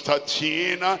 verse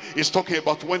 13 is talking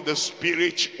about when the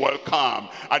Spirit will come.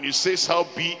 And he says,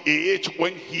 howbeit,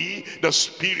 when he, the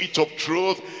Spirit of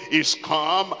truth, is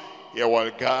come, he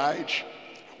will guide.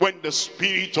 When the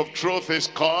Spirit of truth is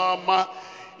come,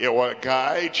 he will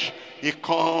guide. He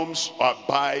comes to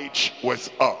abide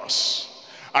with us.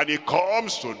 And he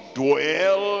comes to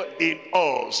dwell in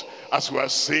us. As we are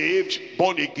saved,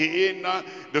 born again,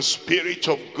 the Spirit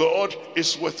of God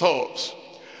is with us.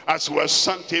 As we are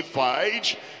sanctified,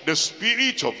 the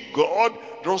Spirit of God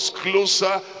draws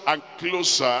closer and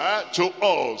closer to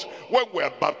us. When we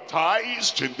are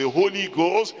baptized in the Holy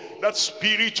Ghost, that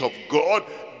Spirit of God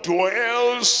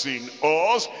dwells in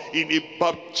us in a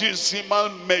baptismal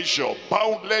measure,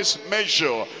 boundless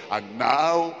measure. And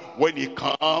now, when he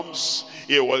comes,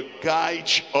 he will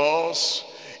guide us.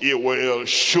 He will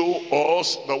show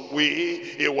us the way.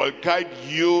 He will guide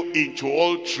you into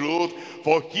all truth.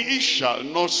 For he shall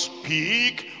not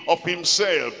speak of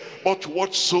himself, but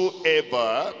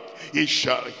whatsoever he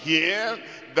shall hear,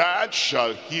 that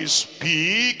shall he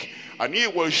speak, and he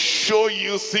will show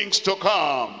you things to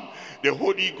come. The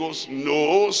Holy Ghost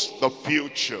knows the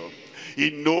future. He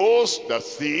knows the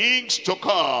things to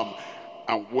come.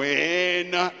 And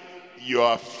when you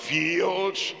are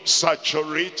filled,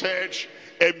 saturated,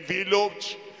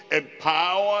 enveloped,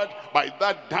 empowered by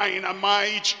that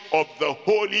dynamite of the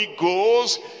Holy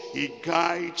Ghost, he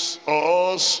guides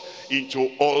us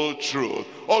into all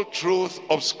truth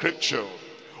of Scripture,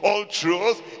 all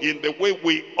truth in the way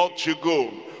we ought to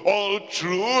go, all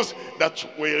truth that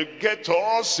will get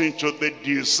us into the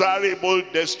desirable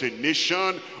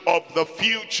destination of the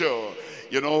future.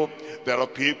 You know, there are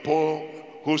people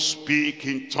who speak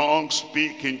in tongues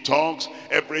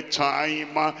every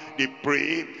time they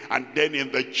pray, and then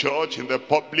in the church, in the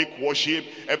public worship,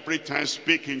 every time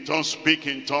speak in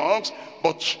tongues.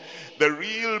 But the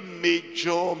real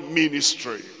major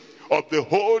ministry of the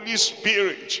Holy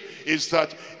Spirit is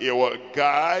that he will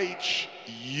guide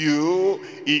you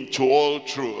into all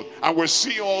truth. And we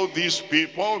see all these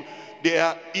people, they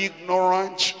are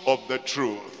ignorant of the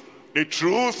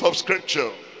truth of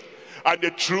Scripture, and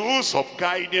the truth of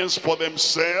guidance for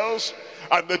themselves,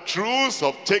 and the truth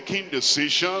of taking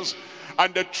decisions,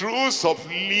 and the truth of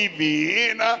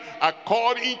living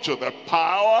according to the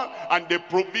power and the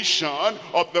provision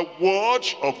of the word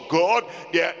of God.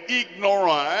 They are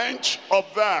ignorant of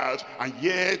that, and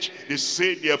yet they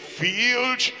say they are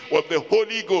filled with the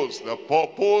Holy Ghost. The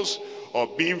purpose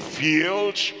of being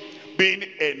filled, being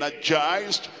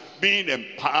energized, being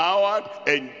empowered,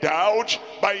 endowed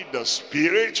by the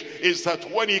Spirit, is that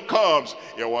when he comes,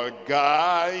 he will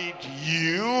guide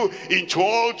you into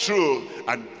all truth,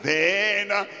 and then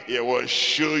he will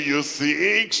show you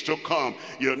things to come.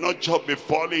 You'll not just be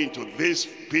falling into this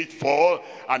pitfall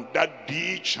and that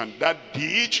ditch,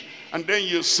 and then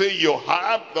you say you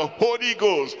have the Holy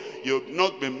Ghost. You've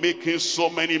not been making so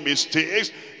many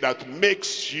mistakes that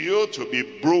makes you to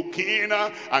be broken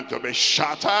and to be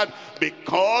shattered,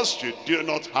 because you do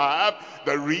not have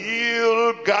the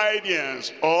real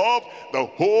guidance of the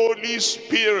Holy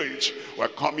Spirit. We're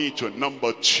coming to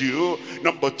number two.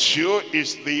 Number two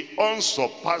is the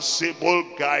unsurpassable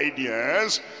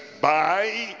guidance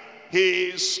by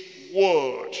his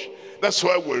word. That's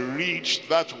why we read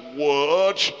that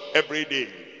word every day.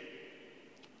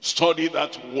 Study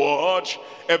that word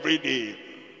every day.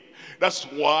 That's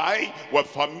why we're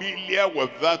familiar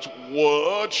with that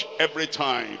word every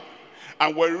time.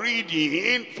 And we're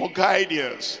reading for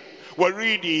guidance. We're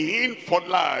reading for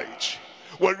light.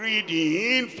 We're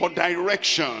reading for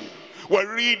direction.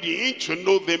 We're reading to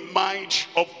know the mind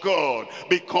of God,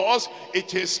 because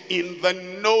it is in the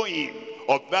knowing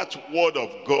of that word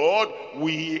of God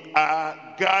we are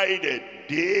guided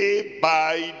day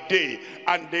by day.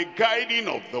 And the guiding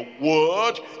of the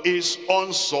word is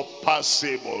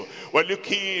unsurpassable. We're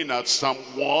looking at Psalm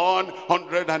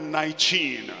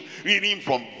 119, reading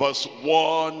from verse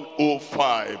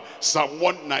 105. Psalm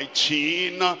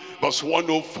 119, verse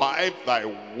 105, thy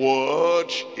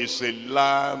word is a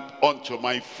lamp unto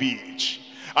my feet,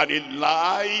 and a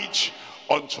light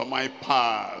unto my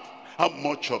path. How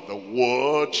much of the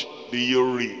word do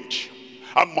you read?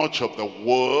 How much of the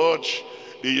word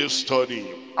do you study?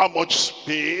 How much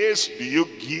space do you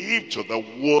give to the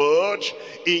word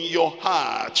in your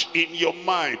heart, in your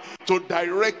mind, to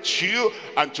direct you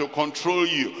and to control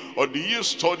you? Or do you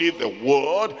study the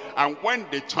word, and when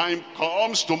the time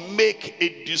comes to make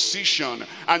a decision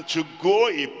and to go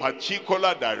a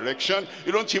particular direction,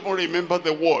 you don't even remember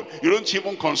the word, you don't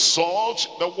even consult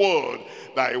the word?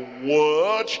 Thy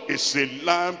word is a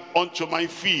lamp unto my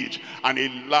feet and a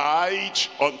light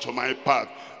unto my path.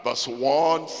 Verse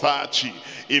 130.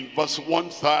 In verse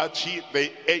 130,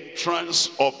 the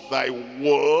entrance of thy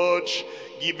word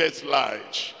giveth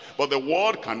light. But the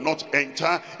word cannot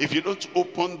enter if you don't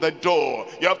open the door.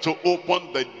 You have to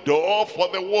open the door for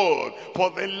the word,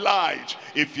 for the light.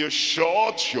 If you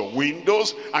shut your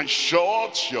windows and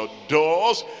shut your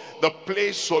doors, the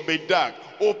place will be dark.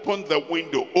 Open the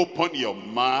window, open your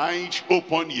mind,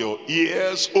 open your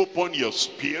ears, open your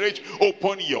spirit,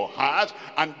 open your heart,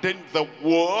 and then the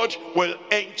word will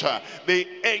enter. The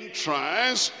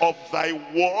entrance of thy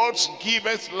words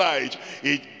giveth light.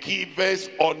 It giveth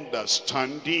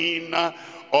understanding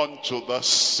unto the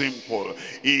simple.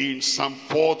 In Psalm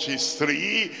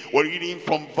 43, we're reading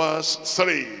from verse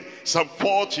 3. Psalm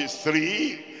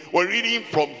 43, we're reading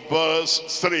from verse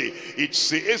 3. It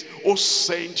says, O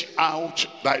send out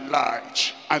thy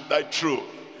light and thy truth.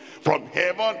 From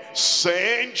heaven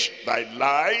send thy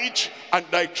light and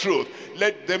thy truth.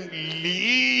 Let them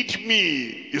lead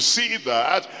me. You see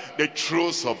that? The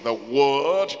truth of the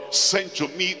word sent to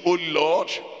me, O Lord.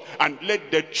 And let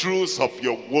the truth of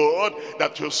your word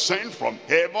that you send from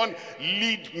heaven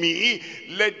lead me.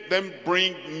 Let them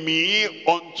bring me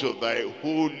unto thy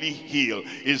holy hill.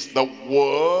 Is the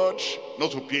word,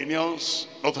 not opinions,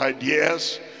 not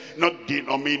ideas, not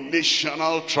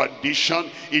denominational tradition.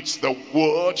 It's the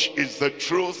word, it's the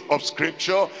truth of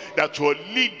scripture that will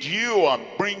lead you and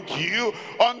bring you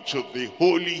unto the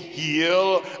holy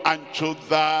hill and to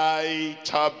thy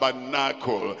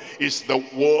tabernacle. It's the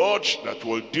word that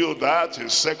will do that. In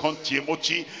 2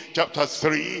 Timothy chapter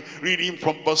 3, reading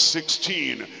from verse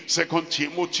 16. 2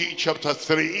 Timothy chapter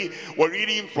 3, we're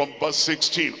reading from verse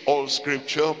 16. All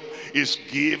scripture is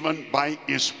given by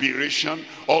inspiration.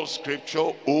 All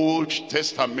scripture, Old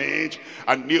Testament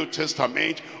and New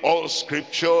Testament, all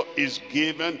scripture is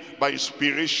given by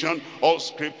inspiration. All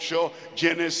scripture,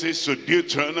 Genesis to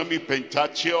Deuteronomy,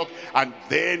 Pentateuch, and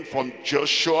then from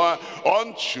Joshua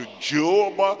unto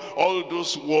Job, all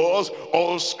those words,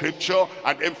 all scripture,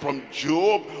 and then from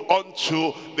Job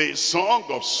unto the Song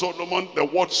of Solomon, the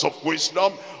words of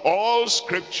wisdom, all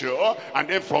scripture, and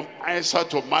then from Isaiah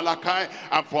to Malachi,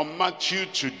 and from Matthew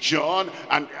to John,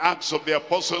 and Acts of the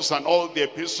Apostles, and all the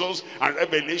epistles, and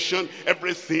Revelation,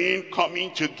 everything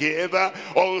coming together.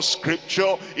 All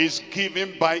scripture is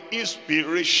given by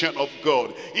inspiration of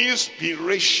God.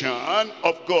 Inspiration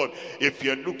of God. If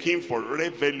you're looking for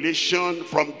revelation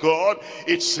from God,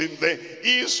 it's in the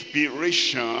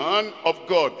inspiration of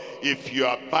God. If you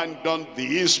abandon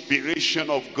the inspiration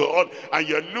of God and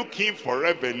you're looking for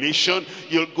revelation,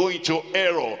 you'll go into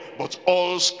error. But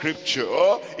all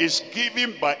scripture is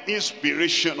given by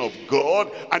inspiration of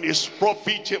God and is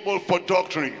profitable for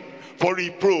doctrine, for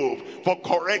reproof, for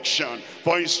correction,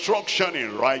 for instruction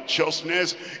in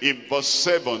righteousness. In verse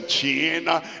 17,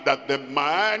 that the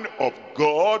man of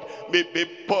God may be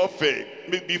perfect,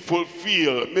 may be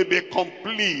fulfilled, may be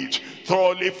complete,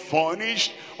 thoroughly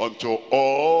furnished unto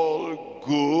all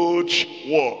good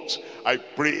works. I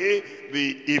pray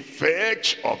the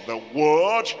effect of the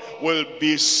word will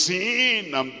be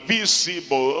seen and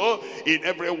visible in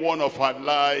every one of our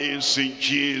lives in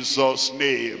Jesus'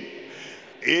 name.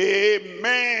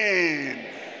 Amen.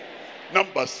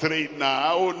 Number 3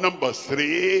 now. Number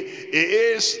 3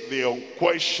 is the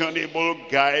unquestionable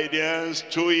guidance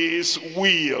to his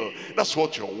will. That's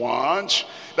what you want.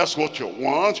 That's what you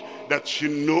want. That you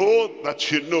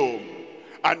know,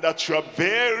 and that you are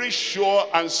very sure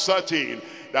and certain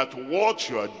that what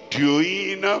you are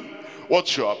doing,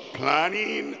 what you are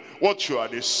planning, What you are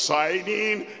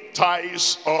deciding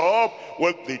ties up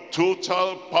with the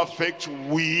total perfect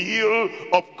will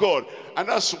of God. And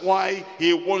that's why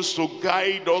he wants to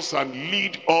guide us and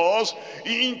lead us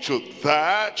into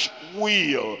that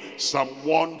will. Psalm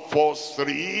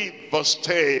 143 verse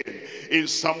 10. In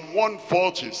Psalm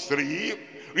 143,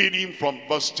 reading from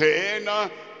verse 10,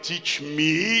 teach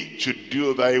me to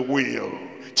do thy will.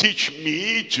 Teach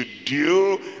me to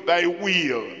do thy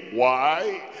will.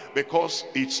 Why? Because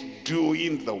it's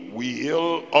doing the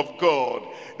will of God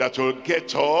that will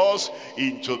get us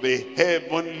into the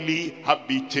heavenly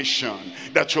habitation,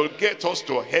 that will get us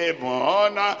to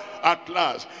heaven at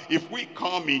last. If we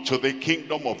come into the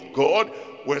kingdom of God,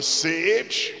 we're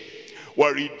saved,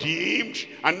 we're redeemed,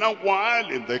 and now while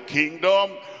in the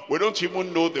kingdom, we don't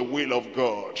even know the will of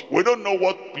God. We don't know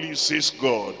what pleases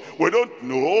God. We don't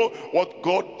know what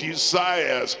God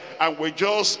desires. And we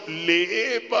just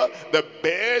live the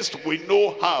best we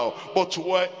know how. But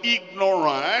we're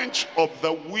ignorant of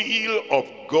the will of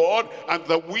God and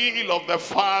the will of the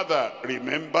Father.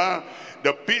 Remember,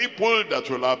 the people that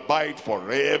will abide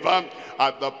forever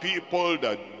are the people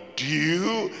that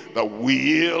do the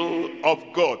will of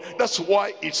God. That's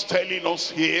why it's telling us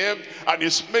here, and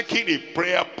it's making a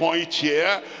prayer point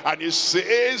here, and it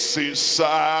says in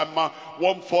Psalm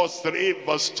 143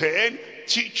 verse 10,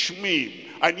 teach me,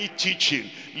 I need teaching.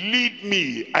 Lead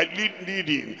me, I need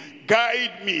leading.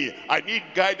 Guide me, I need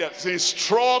guidance.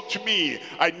 Instruct me,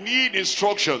 I need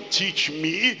instruction. Teach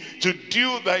me to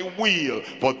do thy will,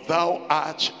 for thou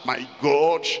art my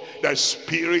God. Thy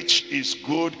spirit is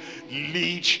good.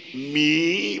 Lead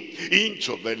me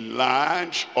into the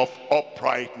land of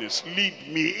uprightness. Lead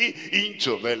me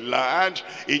into the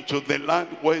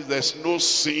land where there's no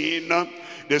sin,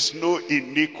 there's no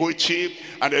iniquity,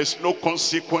 and there's no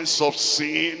consequence of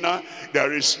sin.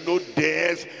 There is no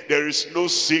death, there is no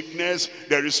sickness,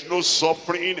 there is no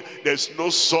suffering, there's no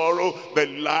sorrow. The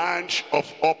land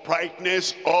of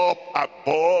uprightness up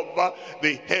above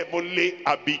the heavenly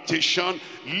habitation.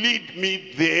 Lead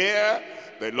me there.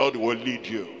 The Lord will lead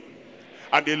you,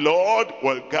 and the Lord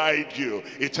will guide you.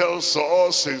 It tells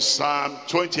us in Psalm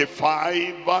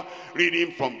 25,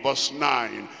 reading from verse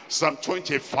 9. Psalm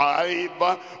 25,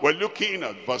 we're looking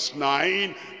at verse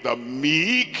 9. The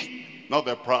meek, not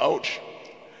the proud.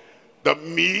 The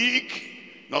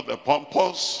meek, not the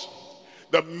pompous.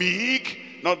 The meek,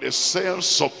 not the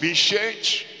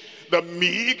self-sufficient. The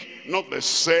meek, not the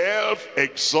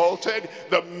self-exalted.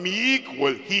 The meek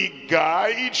will he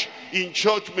guide in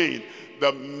judgment.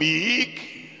 The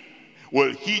meek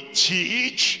will he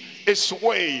teach his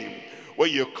way.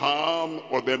 When you come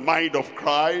with the mind of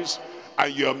Christ,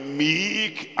 and you're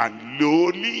meek and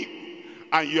lowly,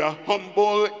 and you're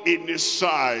humble in his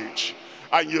sight,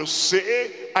 and you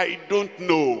say, I don't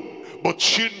know,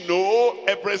 but you know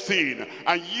everything,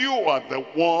 and you are the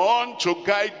one to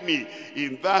guide me.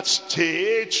 In that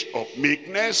state of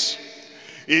meekness,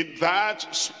 in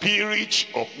that spirit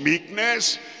of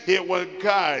meekness, he will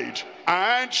guide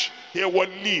and he will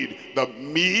lead. The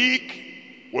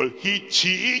meek will he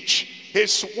teach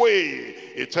his way.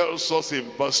 It tells us in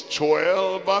verse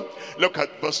 12, look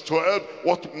at verse 12,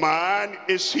 what man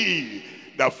is he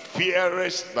that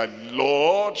feareth the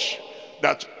Lord,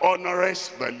 that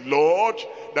honoreth the Lord,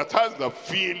 that has the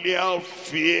filial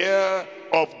fear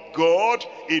of God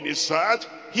in his heart?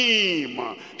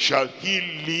 Him shall he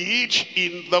lead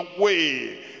in the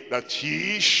way that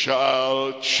he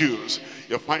shall choose.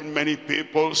 You find many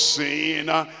people saying,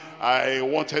 I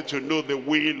wanted to know the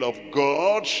will of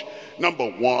God. Number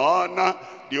one,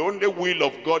 the only will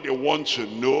of God you want to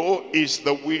know is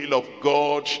the will of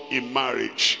God in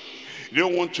marriage. You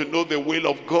don't want to know the will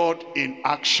of God in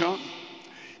action,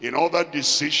 in other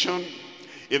decision,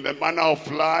 in the manner of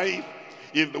life,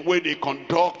 in the way they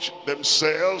conduct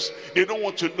themselves. They don't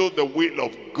want to know the will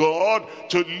of God,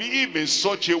 to live in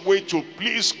such a way to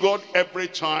please God every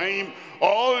time.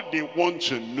 All they want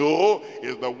to know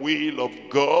is the will of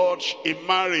God in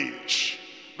marriage.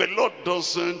 The Lord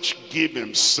doesn't give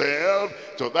himself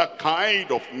to that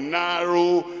kind of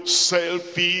narrow,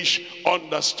 selfish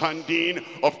understanding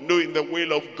of knowing the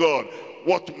will of God.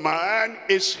 What man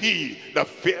is he that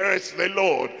feareth the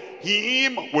Lord?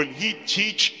 Him will he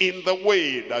teach in the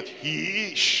way that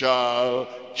he shall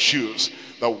choose.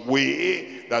 The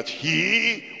way that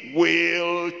he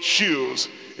will choose.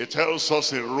 It tells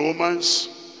us in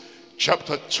Romans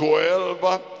chapter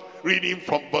 12, reading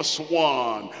from verse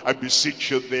 1. I beseech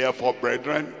you therefore,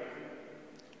 brethren,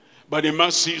 by the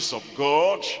mercies of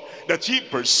God, that ye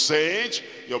present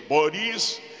your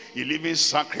bodies a living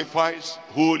sacrifice,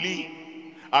 holy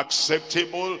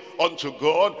acceptable unto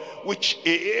God, which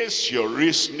is your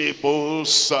reasonable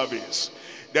service.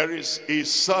 There is a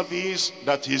service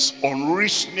that is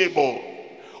unreasonable.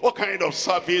 What kind of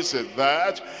service is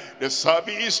that? The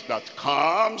service that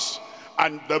comes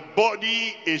and the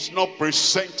body is not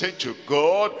presented to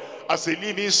God as a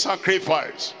living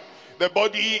sacrifice. The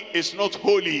body is not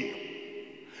holy.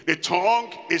 The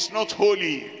tongue is not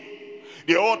holy.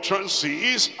 The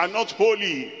utterances are not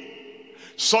holy.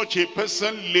 Such a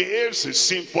person lives a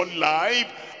sinful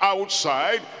life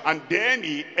outside, and then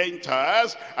he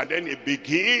enters and then he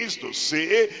begins to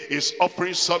say he's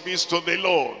offering service to the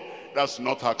Lord. That's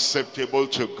not acceptable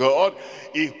to God.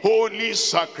 A holy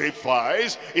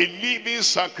sacrifice, a living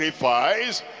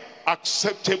sacrifice,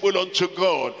 acceptable unto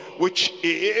God, which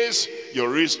is your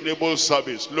reasonable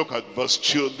service. Look at verse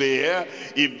 2 there.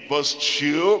 In verse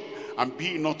 2, and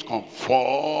be not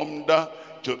conformed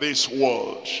to this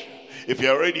world. If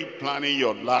you're already planning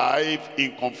your life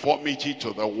in conformity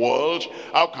to the world,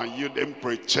 how can you then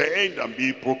pretend and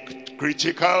be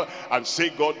critical and say,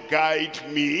 God, guide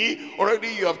me? Already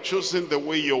you have chosen the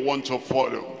way you want to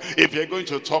follow. If you're going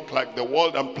to talk like the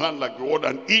world and plan like the world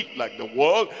and eat like the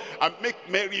world and make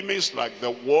merrymakes like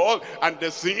the world, and the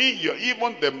thing,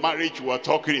 even the marriage we're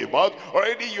talking about,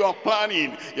 already you are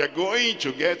planning. You're going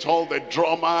to get all the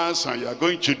drummers and you're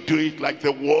going to do it like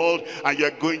the world, and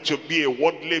you're going to be a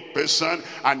worldly person.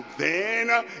 And then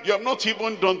you have not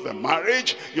even done the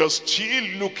marriage. You're still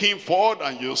looking forward,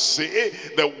 and you say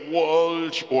the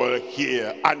world will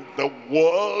hear and the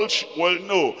world will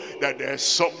know that there's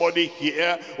somebody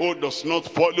here who does not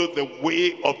follow the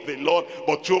way of the Lord,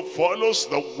 but who follows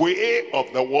the way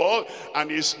of the world.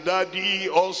 And his daddy,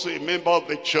 also a member of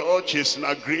the church, is in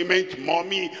agreement.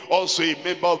 Mommy, also a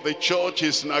member of the church,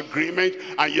 is in agreement.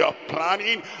 And you are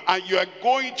planning, and you are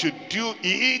going to do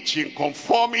it in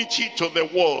conformity to the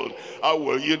world. How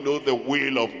will you know the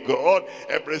will of God?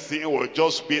 Everything will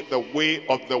just be the way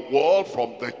of the world,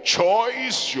 from the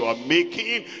choice you are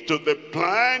making to the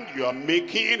plan you are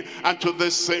making and to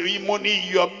the ceremony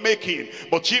you are making.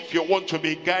 But if you want to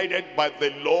be guided by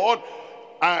the Lord,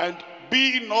 and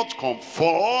be not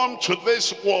conformed to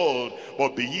this world,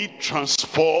 but be ye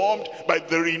transformed by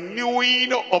the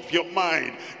renewing of your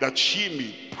mind, that ye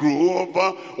may prove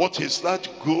what is that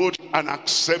good and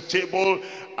acceptable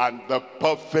and the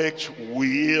perfect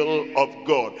will of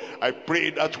God. I pray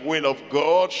that will of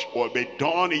God will be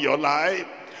done in your life,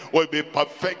 will be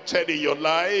perfected in your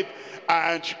life,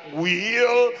 and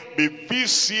will be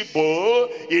visible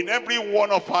in every one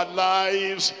of our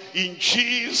lives in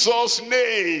Jesus'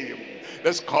 name.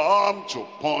 Let's come to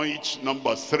point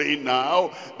number 3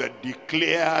 now. The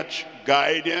declared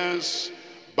guidance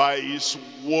by his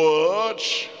word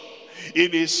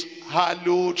in his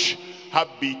hallowed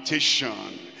habitation.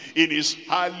 In his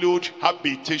hallowed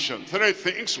habitation. 3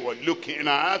 things we're looking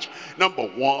at. Number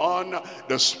 1,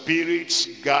 the Spirit's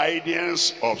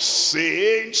guidance of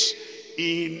saints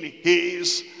in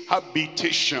his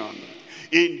habitation.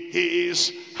 In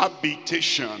his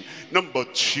habitation. Number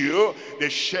 2, the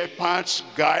shepherd's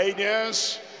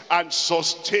guidance and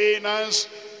sustenance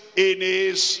in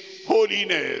his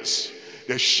holiness.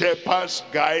 The shepherd's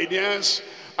guidance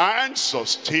and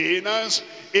sustenance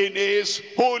in his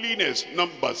holiness.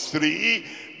 Number 3,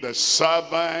 the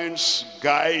servant's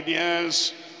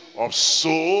guidance of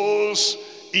souls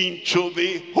into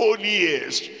the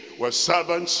holiest. We're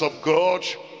servants of God,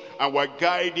 and we're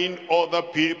guiding other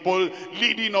people,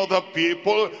 leading other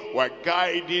people. We're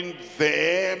guiding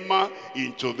them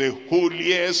into the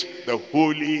holiest, the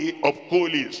holy of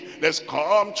holies. Let's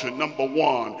come to number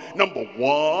 1. Number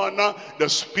 1, the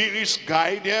Spirit's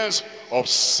guidance of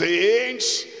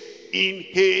saints in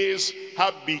his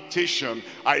habitation.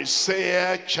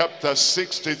 Isaiah chapter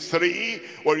 63,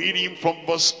 we're reading from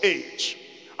verse 8.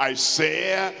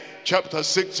 Isaiah chapter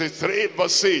 63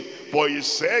 verse 8. For he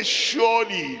says,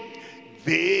 surely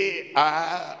they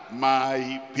are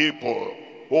my people.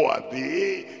 Who are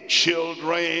they?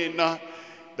 Children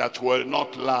that will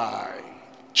not lie.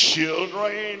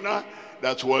 Children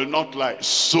that will not lie.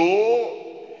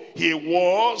 So he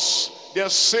was their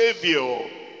Savior.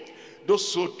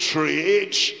 Those who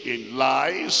trade in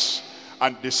lies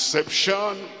and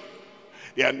deception,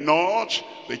 they are not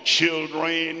the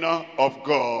children of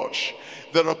God.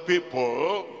 There are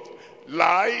people,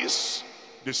 lies,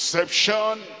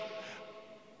 deception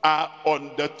are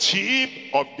on the tip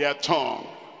of their tongue.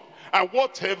 And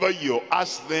whatever you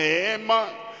ask them,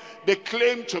 they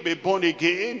claim to be born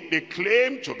again, they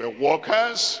claim to be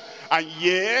workers, and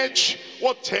yet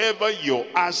whatever you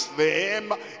ask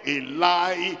them, a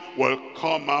lie will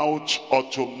come out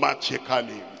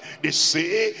automatically. They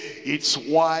say it's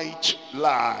white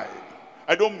lie.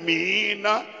 I don't mean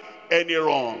any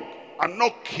wrong. I'm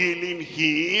not killing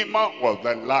him with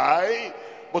the lie,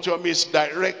 but you're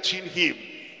misdirecting him.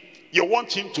 You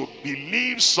want him to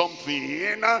believe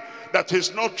something that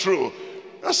is not true.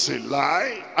 That's a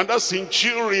lie, and that's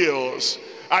injurious.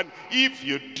 And if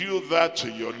you do that to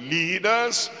your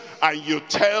leaders, and you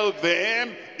tell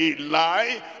them a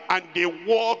lie, and they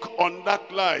walk on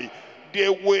that lie, they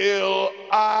will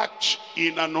act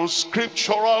in an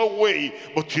unscriptural way.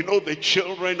 But you know, the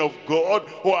children of God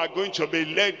who are going to be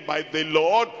led by the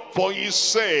Lord, for he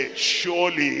said,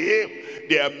 surely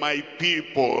they are my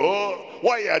people.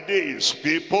 Why are they his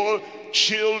people?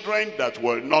 Children that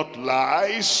will not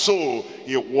lie. So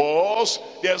he was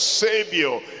their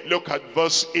savior. Look at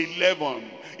verse 11.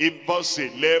 In verse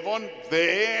 11,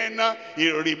 then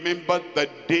he remembered the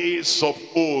days of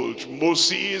old,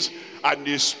 Moses and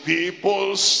his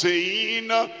people,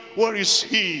 saying, where is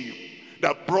he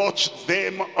that brought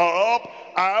them up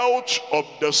out of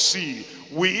the sea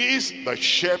with the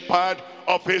shepherd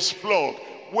of his flock?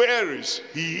 Where is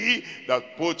he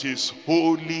that put his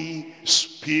Holy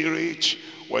Spirit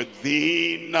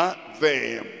within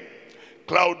them?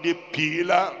 Cloudy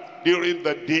pillar during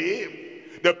the day,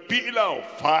 the pillar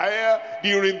of fire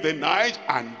during the night,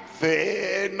 and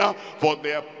then for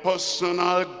their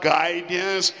personal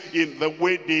guidance in the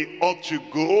way they ought to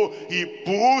go, he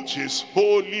put his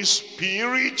Holy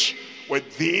Spirit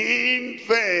within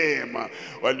them.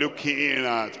 We're looking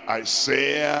at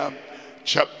Isaiah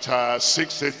chapter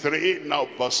 63, now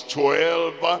verse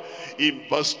 12. In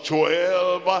verse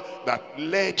 12, that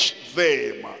led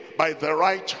them by the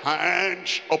right hand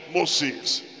of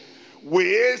Moses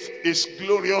with his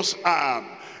glorious arm,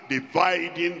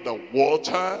 dividing the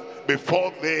water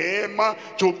before them,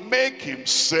 to make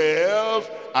himself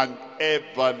an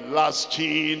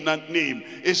everlasting name.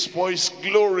 It's for his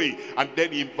glory. And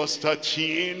then in verse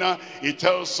 13, he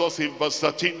tells us in verse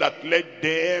 13 that led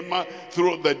them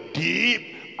through the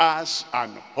deep as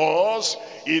an horse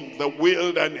in the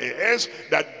wilderness,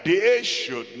 that they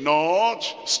should not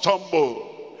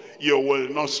stumble. You will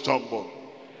not stumble.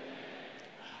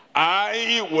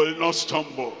 I will not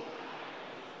stumble.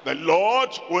 The Lord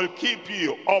will keep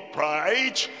you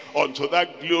upright unto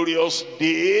that glorious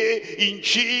day in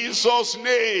Jesus'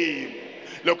 name.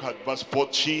 Look at verse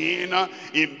 14.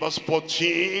 In verse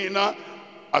 14,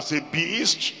 as a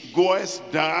beast goeth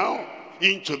down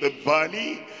into the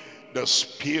valley, the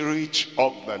Spirit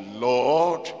of the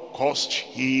Lord caused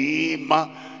him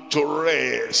to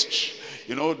rest.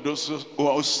 You know, those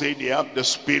who say they have the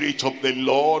Spirit of the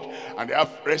Lord, and they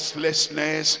have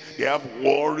restlessness, they have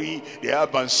worry, they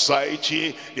have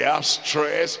anxiety, they have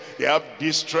stress, they have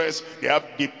distress, they have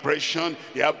depression,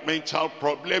 they have mental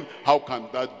problem. How can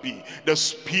that be? The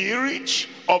Spirit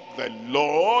of the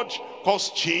Lord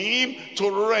caused him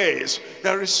to rest.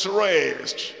 There is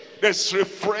rest. There's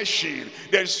refreshing,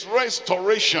 there's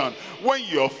restoration when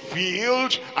you're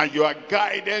filled and you are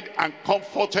guided and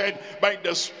comforted by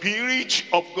the Spirit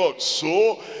of God.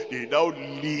 So did thou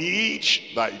lead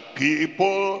thy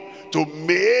people to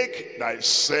make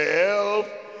thyself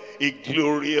a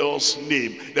glorious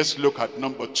name. Let's look at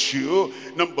number 2.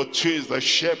 Number 2 is the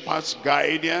shepherd's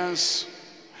guidance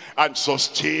and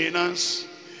sustenance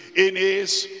in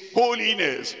his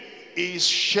holiness. His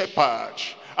shepherd.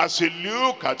 As you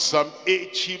look at Psalm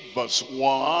 80 verse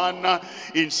 1,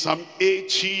 in Psalm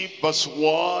 80 verse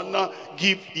 1,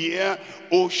 give ear,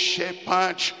 O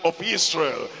shepherd of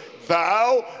Israel,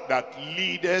 thou that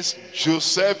leadest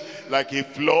Joseph like a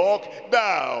flock,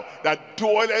 thou that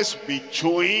dwellest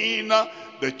between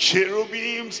the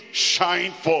cherubims,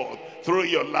 shine forth through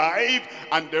your life,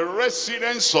 and the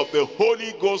residence of the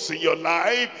Holy Ghost in your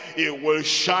life, it will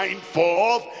shine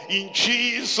forth in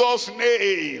Jesus'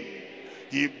 name.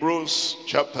 Hebrews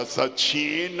chapter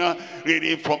 13,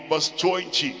 reading from verse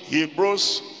 20.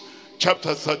 Hebrews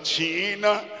chapter 13,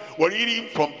 we're reading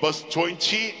from verse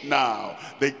 20 now.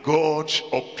 The God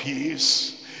of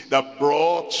peace that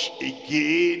brought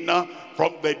again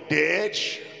from the dead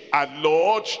our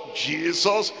Lord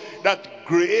Jesus, that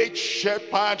great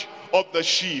shepherd of the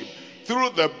sheep,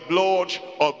 through the blood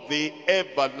of the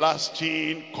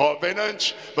everlasting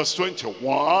covenant. Verse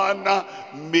 21,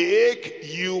 make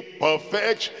you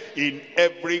perfect in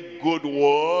every good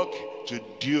work to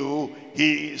do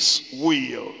his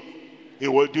will. He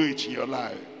will do it in your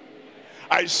life.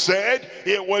 I said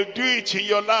he will do it in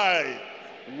your life.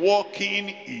 Walking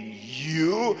in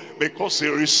you because he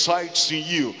resides in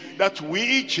you. That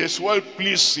which is well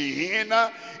pleasing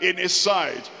in his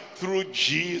sight, through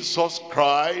Jesus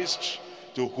Christ,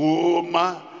 to whom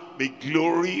be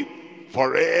glory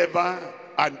forever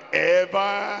and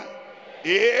ever.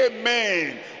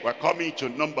 Amen. We're coming to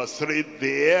number 3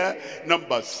 there.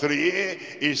 Number 3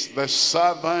 is the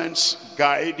servant's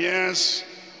guidance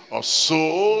of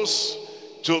souls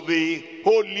to the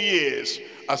holiest,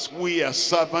 as we are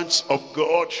servants of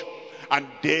God. And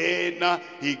then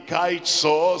he guides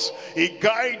us in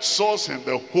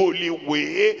the holy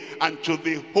way and to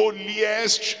the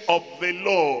holiest of the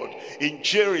Lord. In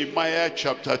Jeremiah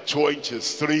chapter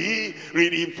 23,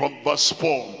 reading from verse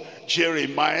 4.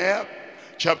 Jeremiah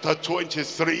chapter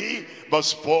 23,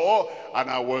 verse 4, and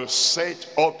I will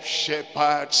set up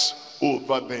shepherds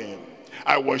over them.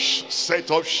 I will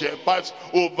set up shepherds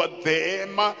over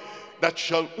them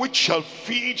which shall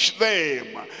feed them,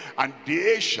 and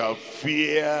they shall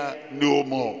fear no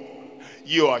more.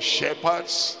 You are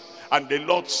shepherds, and the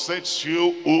Lord sets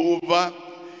you over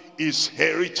his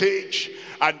heritage,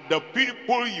 and the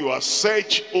people you are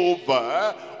set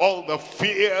over, all the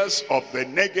fears of the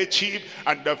negative,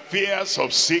 and the fears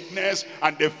of sickness,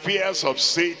 and the fears of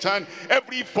Satan,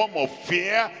 every form of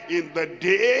fear in the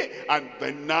day and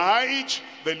the night,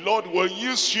 the Lord will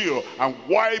use you and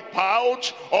wipe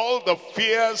out all the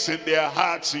fears in their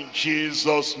hearts in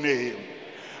Jesus' name.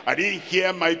 I didn't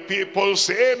hear my people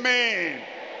say amen.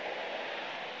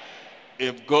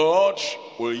 If God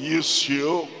will use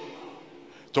you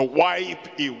to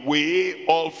wipe away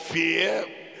all fear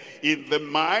in the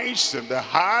minds, in the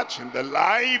heart, in the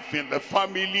life, in the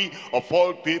family of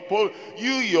all people,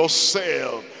 you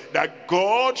yourself, that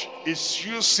God is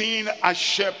using as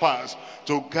shepherds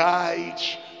to guide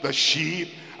the sheep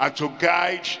and to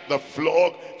guide the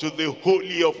flock to the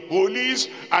Holy of Holies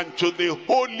and to the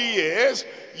holiest,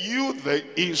 you the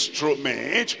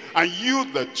instrument and you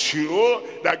the tool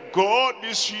that God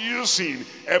is using.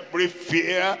 Every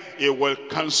fear, it will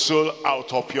cancel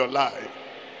out of your life.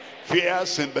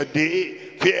 Fears in the day,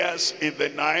 fears in the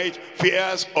night,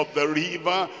 fears of the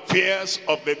river, fears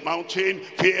of the mountain,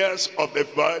 fears of the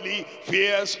valley,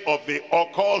 fears of the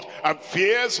occult, and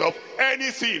fears of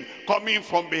anything coming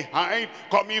from behind,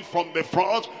 coming from the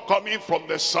front, coming from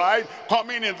the side,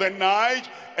 coming in the night.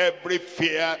 Every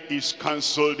fear is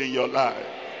cancelled in your life.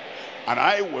 And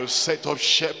I will set up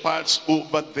shepherds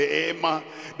over them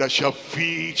that shall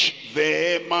feed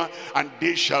them, and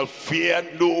they shall fear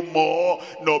no more,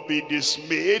 nor be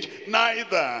dismayed,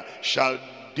 neither shall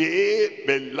they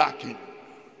be lacking.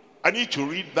 I need to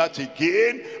read that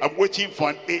again. I'm waiting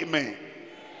for an amen.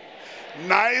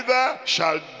 Neither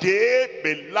shall they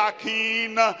be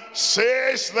lacking,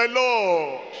 says the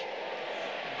Lord.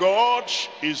 God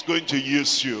is going to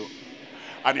use you.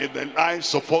 And in the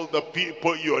lives of all the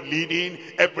people you are leading,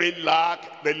 every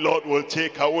lack the Lord will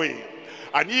take away.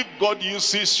 And if God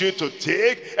uses you to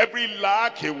take every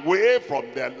lack away from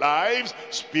their lives,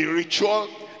 spiritual,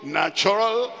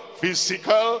 natural,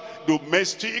 physical,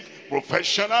 domestic,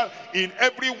 professional, in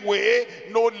every way,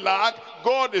 no lack,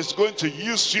 God is going to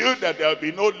use you that there will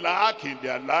be no lack in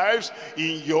their lives,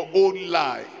 in your own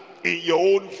life, in your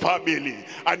own family,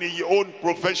 and in your own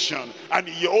profession, and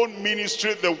in your own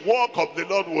ministry. The work of the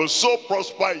Lord will so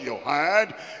prosper in your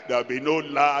hand, there will be no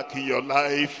lack in your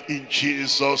life, in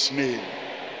Jesus' name.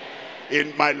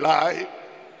 In my life,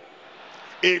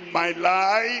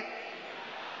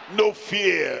 no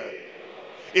fear.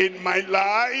 In my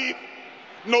life,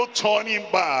 no turning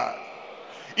back.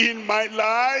 In my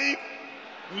life,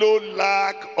 no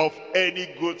lack of any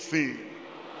good thing.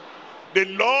 The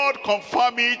Lord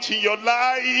confirm it in your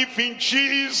life in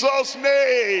Jesus'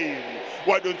 name.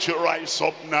 Why don't you rise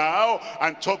up now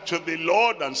and talk to the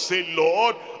Lord and say,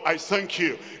 Lord, I thank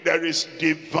you. There is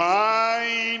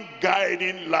divine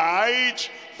guiding light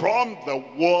from the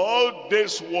world,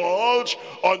 this world,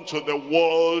 unto the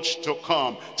world to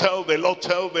come. Tell the Lord,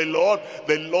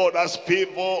 the Lord has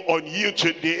favor on you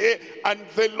today, and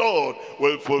the Lord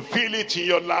will fulfill it in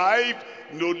your life.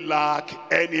 No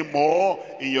lack anymore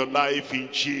in your life in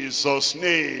Jesus'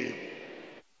 name.